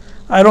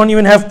 I don't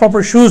even have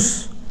proper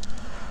shoes.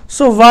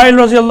 So Wa'il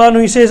radiallahu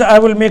anhu, he says, I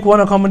will make one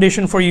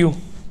accommodation for you.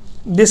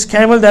 This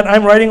camel that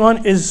I'm riding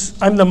on is,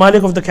 I'm the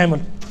malik of the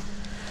camel.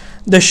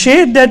 The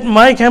shade that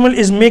my camel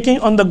is making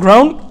on the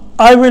ground,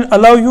 I will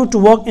allow you to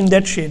walk in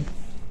that shade.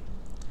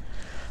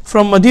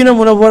 From Medina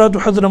Munawwara to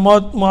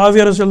Hadramaut,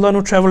 Muawiyah radhiyallahu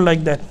anhu traveled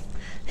like that.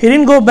 He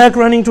didn't go back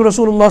running to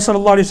Rasulullah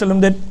sallallahu alaihi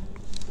wasallam that,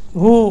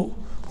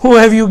 who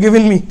have you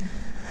given me?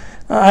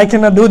 I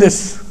cannot do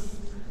this.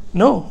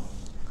 No.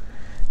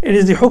 It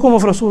is the hukum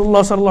of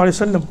Rasulullah sallallahu alaihi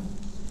wasallam.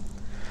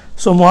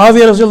 So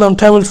Muawiyah radhiyallahu anhu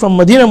traveled from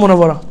Medina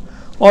Munawwara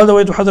all the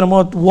way to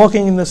Hadramaut,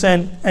 walking in the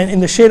sand and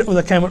in the shade of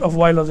the camel of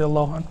Wa'il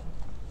radhiyallahu anhu.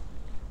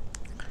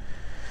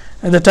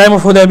 At the time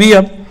of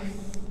Hudaybiyah,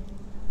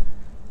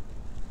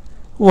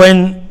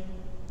 when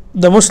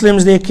the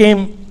Muslims, they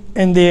came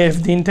and they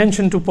have the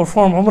intention to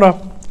perform Umrah,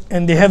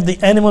 and they have the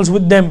animals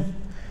with them,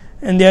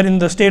 and they are in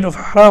the state of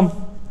Haram,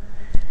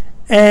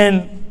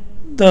 and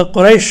the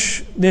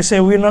Quraysh, they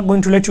say, we are not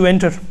going to let you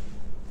enter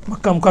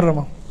Makkah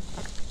Mukarramah.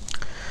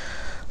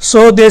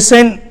 So they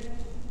send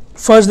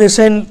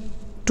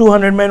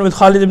 200 men with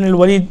Khalid ibn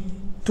al-Walid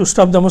to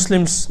stop the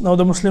Muslims. Now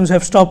the Muslims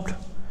have stopped.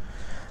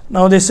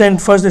 Now they send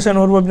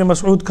Urwa ibn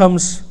Mas'ud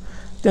comes,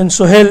 then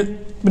Suhail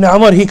ibn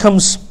Amr, he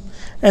comes,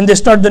 and they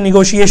start the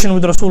negotiation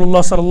with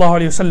Rasulullah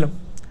sallallahu alaihi wasallam.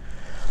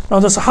 Now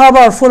the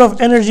Sahaba are full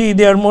of energy,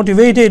 they are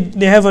motivated,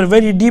 they have a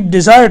very deep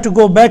desire to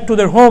go back to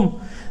their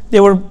home. They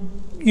were,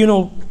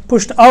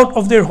 pushed out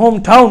of their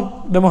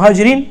hometown, the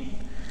Muhajirin,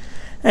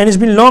 and it's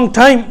been a long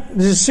time.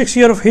 This is 6th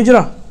year of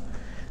Hijrah.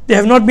 They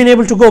have not been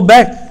able to go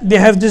back. They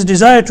have this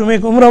desire to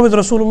make Umrah with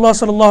Rasulullah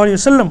sallallahu alaihi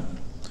wasallam,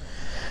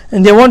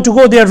 and they want to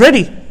go. They are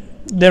ready.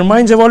 Their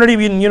minds have already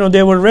been,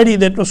 they were ready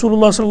that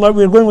Rasulullah sallallahu,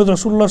 we are going with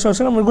Rasulullah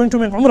sallallahu alaihi wasallam, we are going to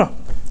make Umrah.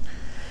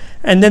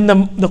 And then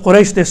the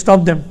Quraysh, they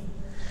stop them,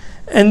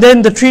 and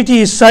then the treaty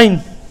is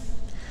signed,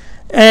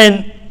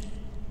 and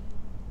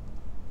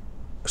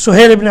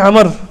Suhail ibn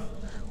Amr,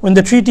 when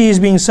the treaty is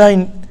being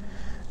signed,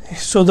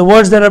 so the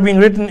words that are being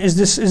written is,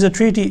 this is a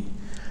treaty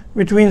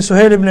between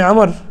Suhail ibn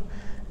Amr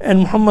and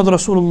Muhammad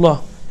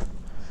Rasulullah.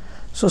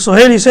 So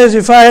Suhail, he says,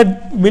 if I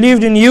had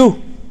believed in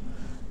you,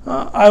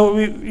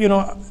 we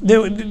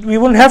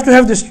wouldn't have to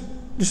have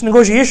this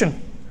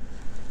negotiation.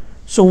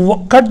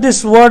 So cut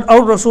this word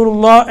out,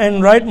 Rasulullah,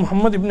 and write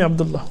Muhammad ibn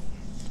Abdullah.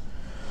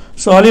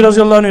 So Ali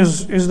radiallahu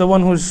anhu is the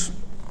one who's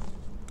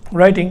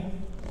writing.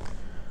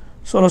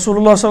 So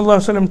Rasulullah sallallahu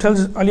alaihi wasallam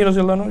tells Ali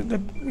radiallahu anhu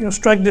that,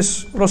 strike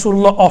this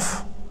Rasulullah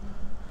off.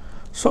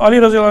 So Ali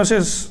radiallahu anhu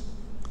says,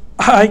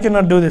 I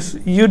cannot do this.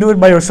 You do it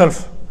by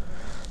yourself.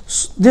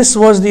 This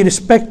was the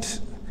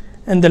respect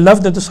and the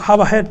love that the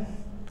Sahaba had.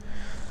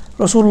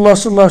 Rasulullah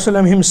sallallahu alaihi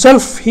wasallam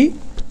himself, he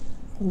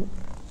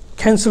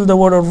cancelled the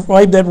word or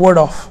wiped that word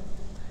off.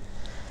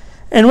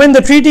 And when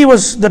the treaty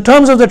was, the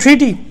terms of the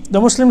treaty,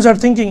 the Muslims are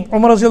thinking,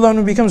 Umar radiallahu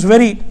anhu becomes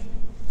very,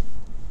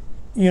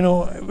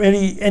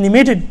 very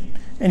animated,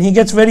 and he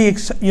gets very,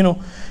 the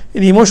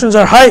emotions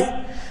are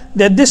high.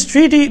 That this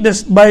treaty,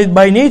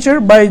 by nature,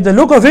 by the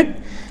look of it,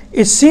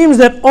 it seems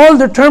that all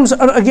the terms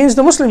are against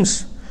the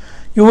Muslims.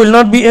 You will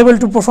not be able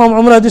to perform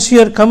Umrah this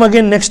year, come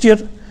again next year.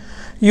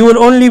 You will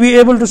only be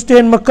able to stay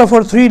in Makkah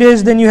for 3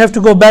 days, then you have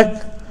to go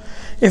back.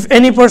 If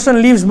any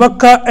person leaves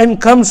Makkah and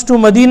comes to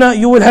Medina,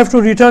 you will have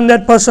to return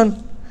that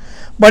person.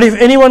 But if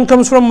anyone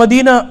comes from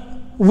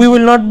Medina, we will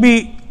not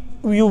be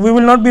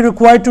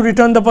required to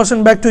return the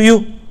person back to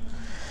you.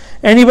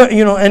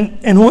 Anybody,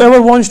 and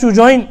whoever wants to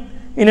join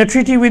in a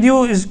treaty with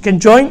you can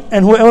join,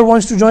 and whoever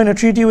wants to join a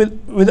treaty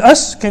with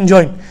us can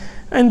join,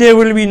 and there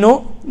will be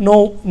no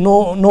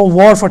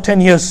war for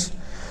 10 years.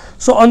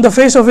 So on the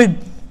face of it,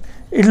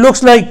 it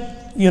looks like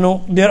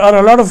there are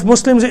a lot of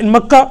Muslims in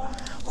Makkah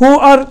who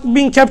are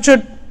being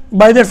captured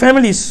by their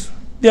families.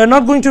 They are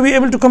not going to be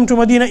able to come to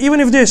Medina.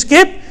 Even if they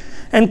escape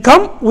and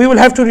come, we will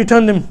have to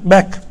return them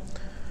back.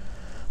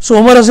 So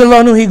Umar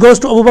radiallahu anhu, he goes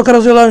to Abu Bakr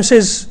radiallahu anhu and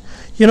says,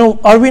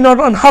 are we not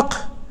on haqq,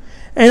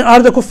 and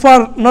are the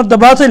kuffar not the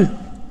batil?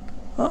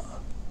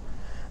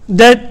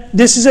 That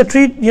this is a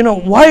treat,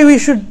 why we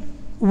should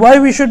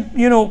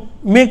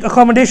make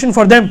accommodation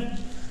for them.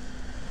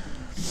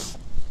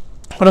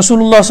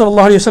 Rasulullah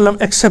sallallahu alaihi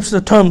wasallam accepts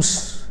the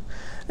terms,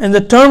 and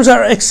the terms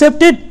are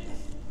accepted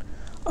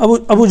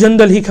Abu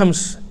Jandal, he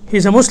comes.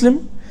 He's a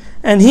Muslim,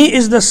 and he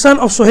is the son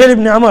of Suhail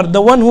ibn Amr,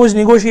 the one who is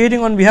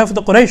negotiating on behalf of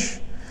the Quraysh,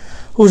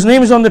 whose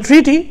name is on the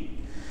treaty.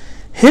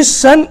 His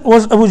son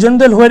was Abu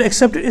Jandal, who had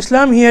accepted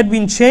Islam. He had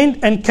been chained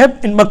and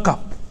kept in Makkah.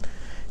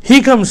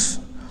 He comes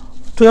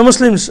to the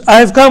Muslims. I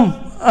have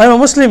come. I am a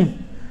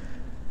Muslim.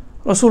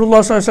 Rasulullah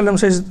ﷺ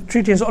says, the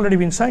treaty has already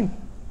been signed.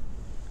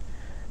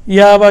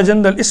 Ya Abu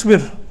Jandal,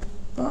 isbir.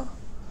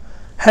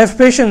 Have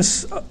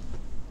patience.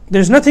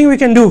 There's nothing we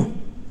can do.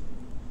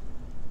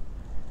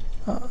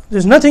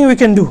 There's nothing we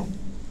can do.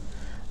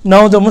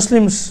 Now the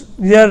Muslims,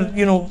 they are,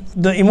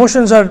 the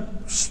emotions are,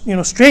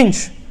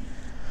 strange.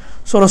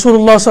 So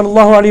Rasulullah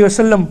sallallahu alaihi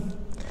wasallam,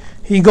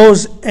 he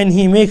goes and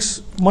he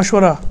makes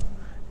mashwara.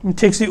 He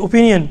takes the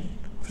opinion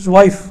of his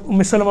wife,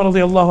 Salama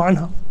radiallahu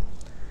anha.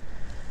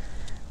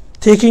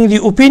 Taking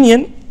the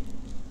opinion,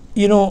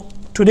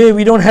 today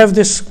we don't have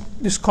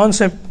this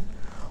concept.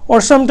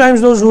 Or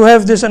sometimes those who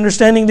have this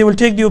understanding, they will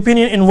take the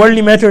opinion in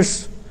worldly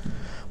matters,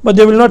 but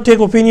they will not take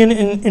opinion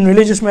in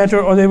religious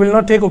matter, or they will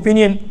not take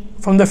opinion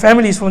from their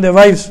families, from their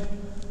wives.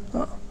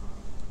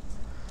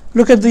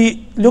 Look at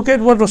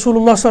what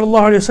Rasulullah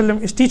sallallahu alaihi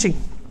wasallam is teaching,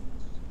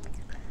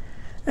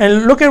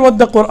 and look at what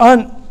the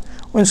Quran,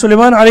 when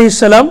Sulaiman alayhi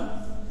salam,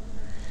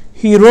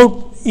 he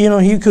wrote,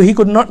 he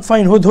could not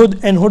find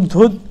Hudhud, and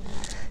Hudhud,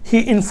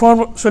 he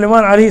informed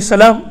Sulaiman alayhi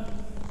salam,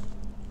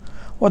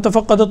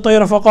 وتفقد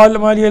الطير فقال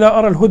ما لي لا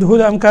أرى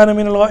الهدهد أم كان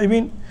من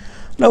الغائبين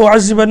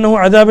لأعذبنه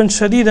عذابا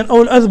شديدا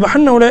أو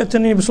لأذبحنه ولا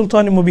يأتني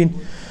بسلطان مبين.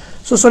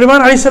 So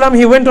Sulaiman alayhi salam,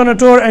 he went on a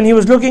tour and he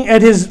was looking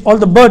at all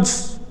the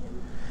birds,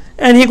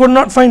 and he could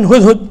not find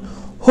Hudhud.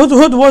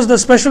 Hudhud was the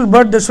special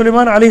bird that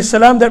Sulaiman alayhi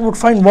salam that would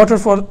find water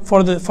for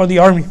the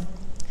army.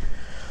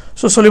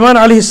 So Sulaiman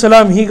alayhi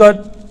salam,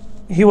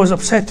 he was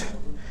upset,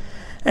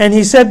 and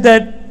he said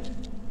that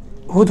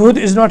Hudhud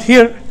is not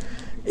here.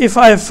 If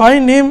I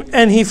find him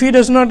and if he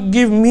does not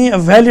give me a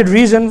valid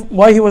reason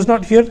why he was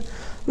not here,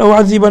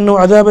 لَوْعَذِّبَنَّهُ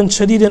عَذَابًا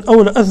شَدِيدًا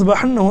أَوْ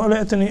لَأَذْبَحَنَّهُ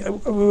وَلَا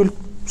يَأْتَنِي, we will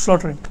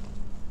slaughter him.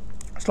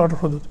 Slaughter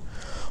Hudhud.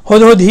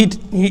 Hudhud,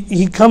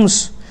 he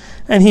comes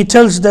and he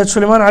tells that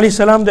Sulaiman alayhi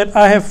salam that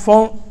I have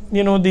found,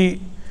 of the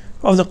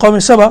Qawm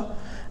Sahaba,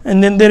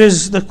 and then there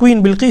is the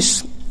Queen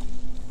Bilqis.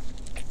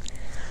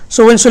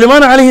 So when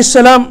Sulaiman alayhi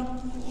salam,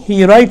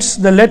 he writes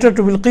the letter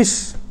to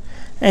Bilqis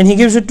and he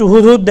gives it to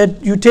Hudhud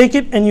that you take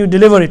it and you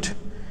deliver it.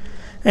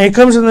 And it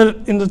comes in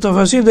the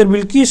Tafasir that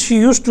Bilqis, she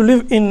used to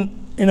live in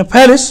a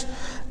palace.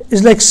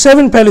 It's like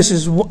 7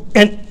 palaces,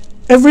 and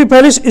every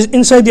palace is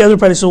inside the other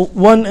palace. So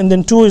 1 and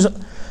then 2 is,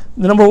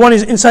 the number 1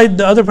 is inside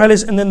the other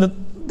palace, and then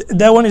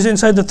that one is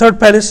inside the 3rd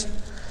palace.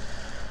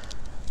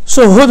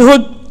 So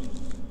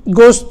Hudhud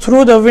goes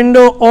through the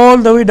window all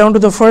the way down to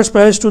the 1st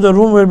palace, to the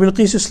room where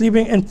Bilqis is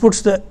sleeping, and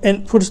puts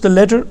the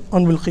letter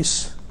on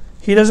Bilqis.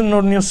 He doesn't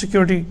know no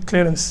security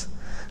clearance.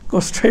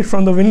 Goes straight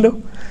from the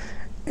window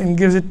and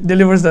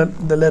delivers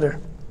the letter.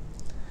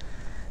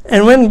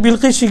 And when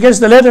Bilqis, she gets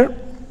the letter,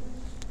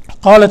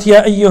 قالت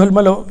يا أيها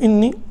الملأ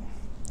إني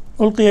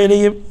ألقي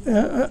إلي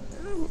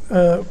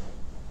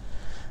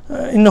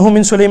إنه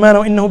من سليمان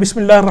وإنه بسم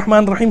الله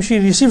الرحمن الرحيم. She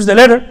receives the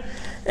letter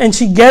and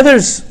she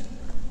gathers.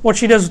 What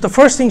she does, the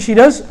first thing she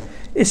does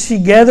is she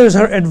gathers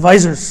her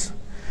advisors,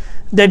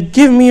 that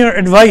give me your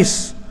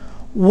advice.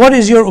 What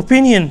is your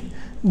opinion?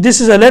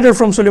 This is a letter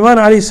from Sulaiman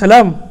alayhi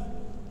salam.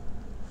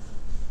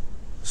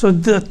 So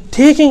the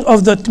making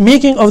of the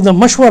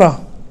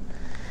mashwara,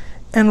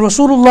 and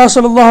Rasulullah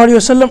sallallahu alaihi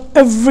wasallam,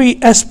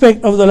 every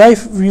aspect of the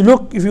life,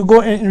 if you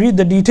go and read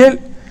the detail,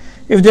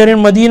 if they're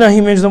in Medina,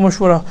 he makes the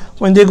mashwara.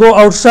 When they go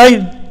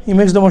outside, he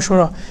makes the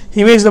mashwara.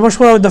 He makes the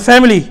mashwara with the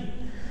family.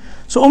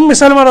 So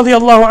Salama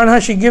radiallahu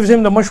anha, she gives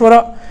him the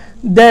mashwara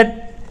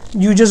that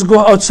you just go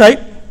outside,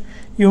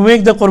 you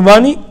make the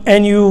qurbani,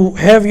 and you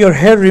have your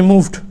hair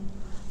removed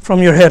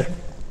from your hair.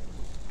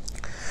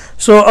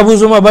 So Abu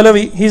Zuma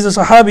Balawi, he's a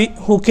Sahabi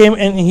who came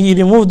and he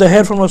removed the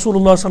hair from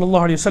Rasulullah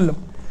sallallahu alaihi wasallam.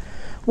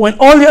 When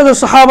all the other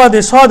Sahaba,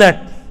 they saw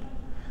that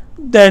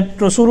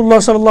Rasulullah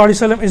sallallahu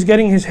alaihi wasallam is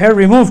getting his hair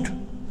removed,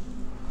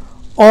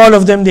 all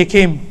of them, they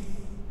came,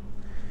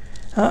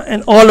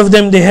 and all of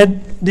them, they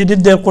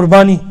did their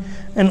qurbani,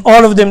 and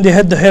all of them, they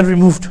had the hair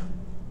removed.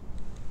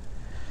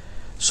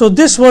 So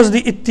this was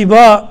the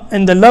ittiba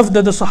and the love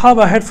that the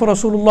Sahaba had for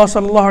Rasulullah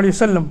sallallahu alaihi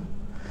wasallam,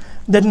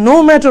 that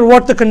no matter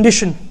what the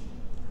condition,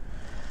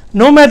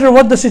 no matter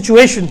what the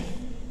situation,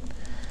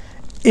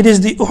 it is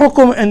the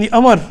hukum and the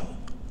amr.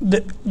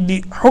 The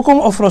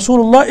hukum of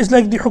Rasulullah is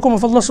like the hukum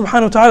of Allah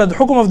subhanahu wa ta'ala. The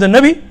hukum of the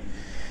Nabi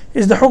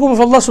is the hukum of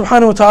Allah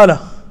subhanahu wa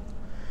ta'ala.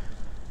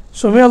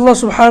 So may Allah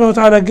subhanahu wa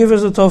ta'ala give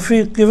us the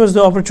tawfiq, give us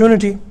the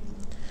opportunity,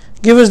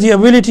 give us the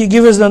ability,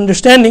 give us the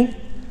understanding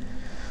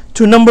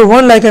to, number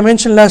 1, like I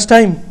mentioned last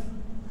time,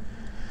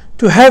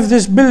 to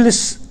build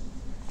this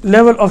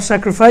level of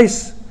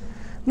sacrifice.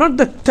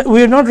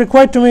 We are not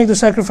required to make the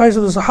sacrifice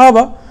of the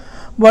Sahaba,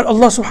 but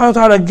Allah subhanahu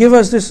wa ta'ala give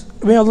us this,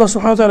 may Allah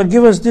subhanahu wa ta'ala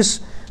give us this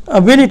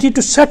ability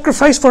to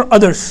sacrifice for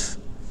others,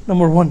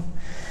 number 1.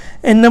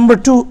 And number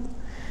 2,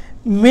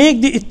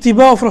 make the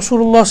ittiba of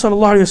Rasulullah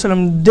sallallahu alaihi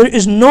wasallam. There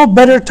is no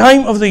better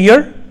time of the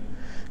year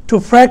to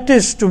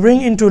practice, to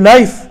bring into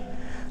life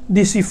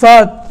the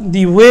sifat,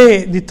 the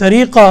way, the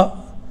tariqah,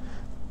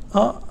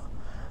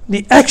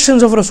 the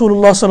actions of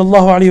Rasulullah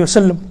sallallahu alaihi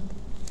wasallam.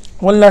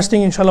 One last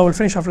thing, inshallah, we'll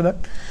finish after that.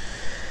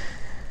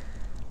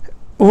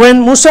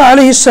 When Musa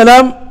alayhi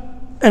salam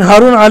and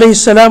Harun alayhi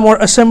salam were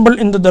assembled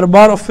in the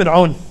darbar of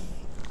Fir'aun,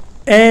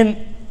 and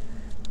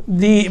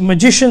the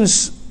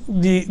magicians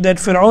that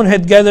Fir'aun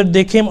had gathered,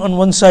 they came on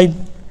one side,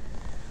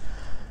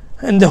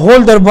 and the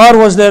whole darbar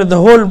was there.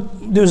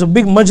 There was a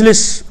big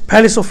majlis,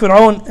 palace of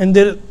Fir'aun, and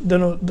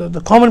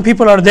the common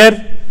people are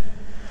there.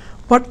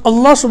 But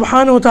Allah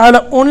subhanahu wa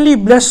ta'ala only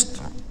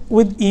blessed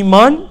with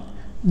iman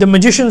the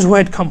magicians who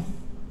had come.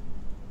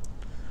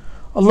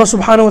 Allah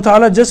subhanahu wa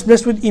ta'ala just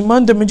blessed with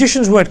iman the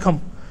magicians who had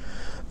come.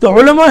 The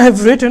ulama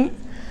have written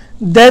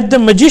that the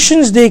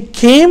magicians, they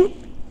came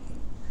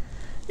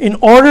in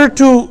order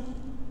to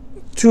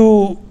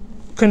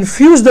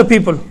confuse the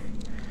people.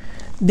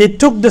 They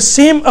took the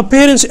same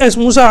appearance as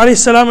Musa alayhi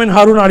salam and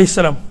Harun alayhi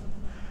salam,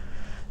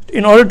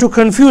 in order to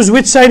confuse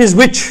which side is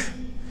which.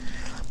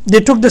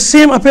 They took the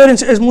same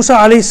appearance as Musa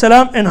alayhi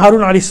salam and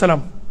Harun alayhi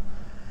salam.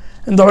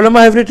 And the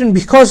ulama have written,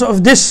 because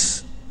of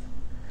this,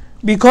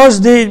 because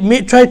they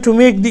tried to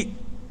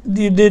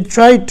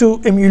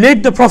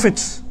emulate the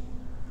prophets,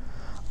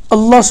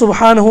 Allah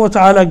subhanahu wa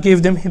ta'ala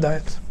gave them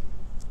hidayat.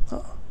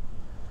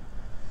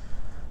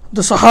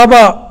 The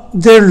Sahaba,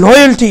 their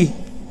loyalty,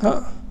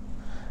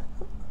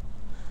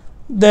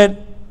 that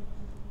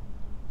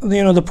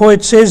the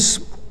poet says,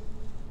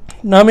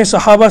 नाम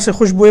सहाबा से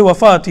खुशबुए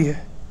वफ़ा आती है,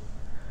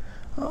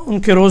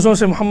 उनके रोज़ों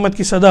से मोहम्मद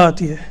की सदा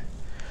आती है.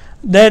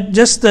 That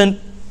just the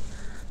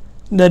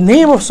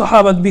name of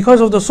Sahaba,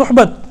 because of the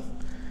suhbat,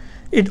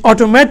 it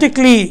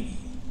automatically,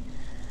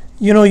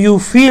 you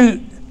feel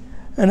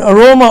an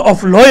aroma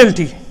of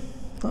loyalty.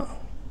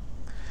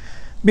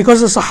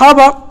 Because the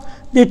Sahaba,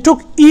 they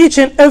took each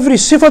and every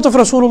sifat of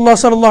Rasulullah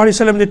sallallahu alaihi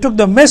wasallam. They took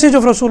the message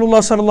of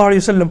Rasulullah sallallahu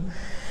alaihi wasallam.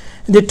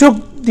 They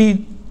took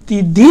the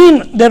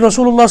deen that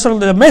Rasulullah,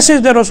 the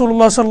message that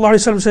Rasulullah sallallahu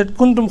alaihi wasallam said,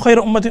 kuntum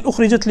khayra ummatin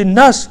ukhrijat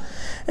linnas,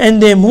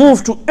 and they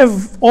moved to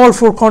all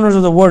four corners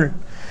of the world.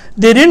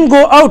 They didn't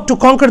go out to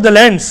conquer the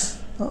lands.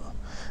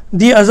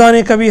 दी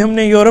अज़ानें कभी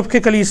हमने Europe के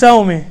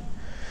कलीसाओं में,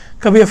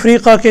 कभी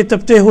Africa के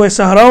तपते हुए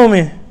सहराओं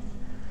में.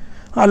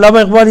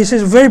 Allama Iqbal, he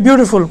says, very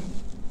beautiful,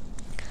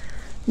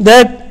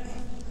 that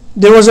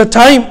there was a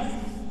time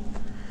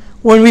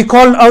when we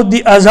called out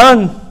the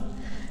azan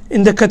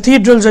in the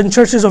cathedrals and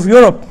churches of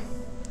Europe,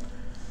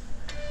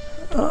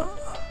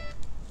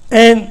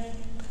 and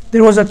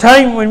there was a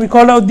time when we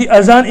called out the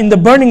azan in the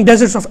burning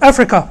deserts of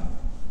Africa.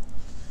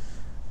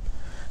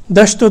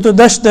 दश्तो तो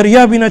दश्त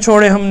दरिया भी न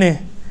छोड़े हमने,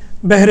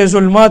 बहरे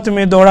ज़ुल्मात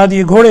में दौड़ा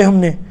दिए घोड़े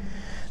हमने.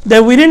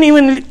 That we didn't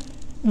even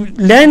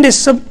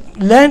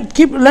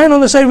keep land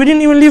on the side. We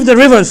didn't even leave the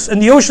rivers and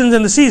the oceans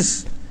and the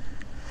seas.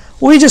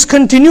 We just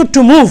continued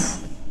to move,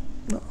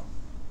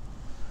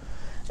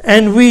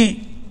 and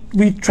we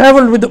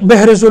traveled with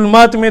बहरे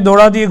ज़ुल्मात में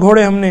दौड़ा दिए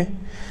घोड़े हमने.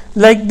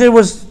 Like there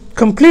was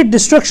complete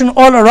destruction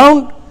all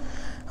around.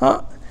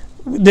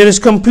 There is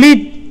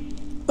complete,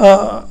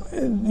 there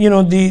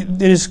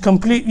is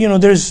complete,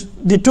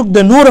 they took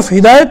the nur of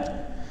hidayat,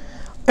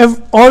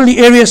 all the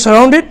areas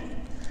surrounded.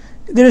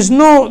 There is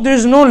no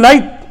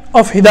light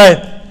of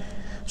hidayat.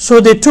 So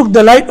they took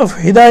the light of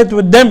hidayat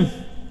with them,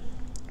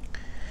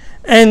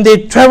 and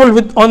they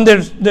traveled on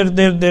their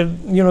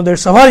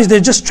safaris.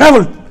 They just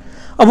traveled.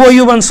 Abu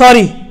Ayyub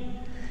Ansari,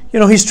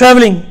 he's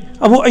traveling.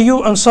 Abu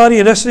Ayyub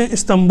Ansari rests in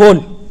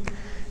Istanbul.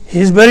 He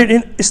is buried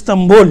in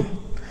Istanbul.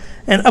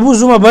 And Abu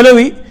Zuma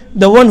Balawi,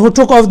 the one who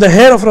took off the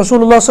hair of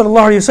Rasulullah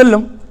sallallahu alaihi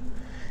wasallam,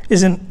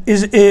 is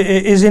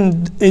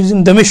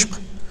in Damashq.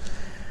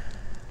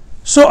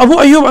 So Abu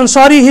Ayyub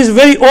Ansari, he is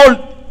very old.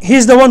 He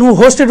is the one who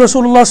hosted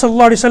Rasulullah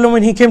sallallahu alaihi wasallam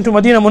when he came to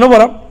Medina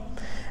Munawwara,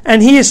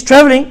 and he is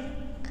traveling.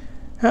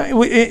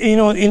 They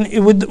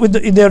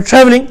are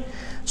traveling.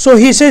 So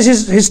he says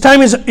his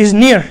time is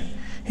near.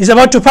 He's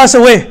about to pass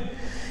away.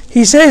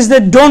 He says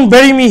that don't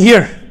bury me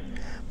here.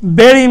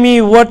 Bury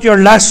me what your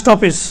last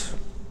stop is.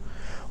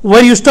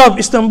 Where you stop,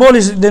 Istanbul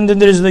is, then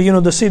there is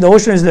the sea, the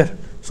ocean is there.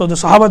 So the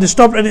Sahaba, they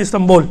stopped at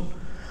Istanbul.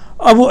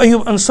 Abu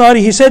Ayyub Ansari,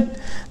 he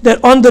said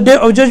that on the day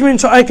of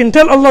judgment, so I can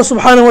tell Allah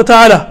subhanahu wa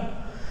ta'ala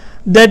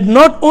that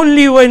not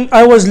only when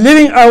I was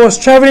living, I was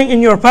traveling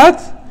in your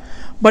path,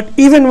 but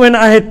even when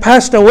I had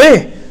passed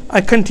away, I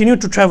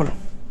continued to travel.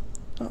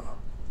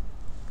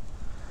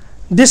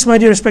 This, my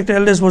dear respected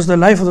elders, was the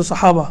life of the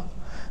Sahaba.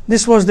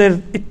 This was their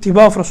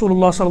ittiba of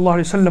Rasulullah sallallahu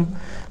alaihi wasallam.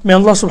 May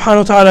Allah subhanahu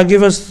wa ta'ala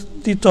give us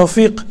the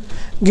tawfiq,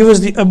 give us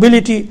the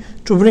ability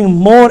to bring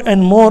more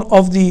and more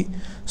of the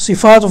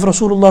sifat of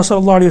Rasulullah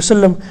sallallahu alaihi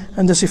wasallam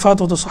and the sifat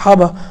of the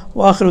Sahaba.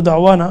 Wa akhiru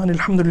da'wana and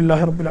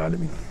alhamdulillahi rabbil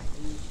alameen.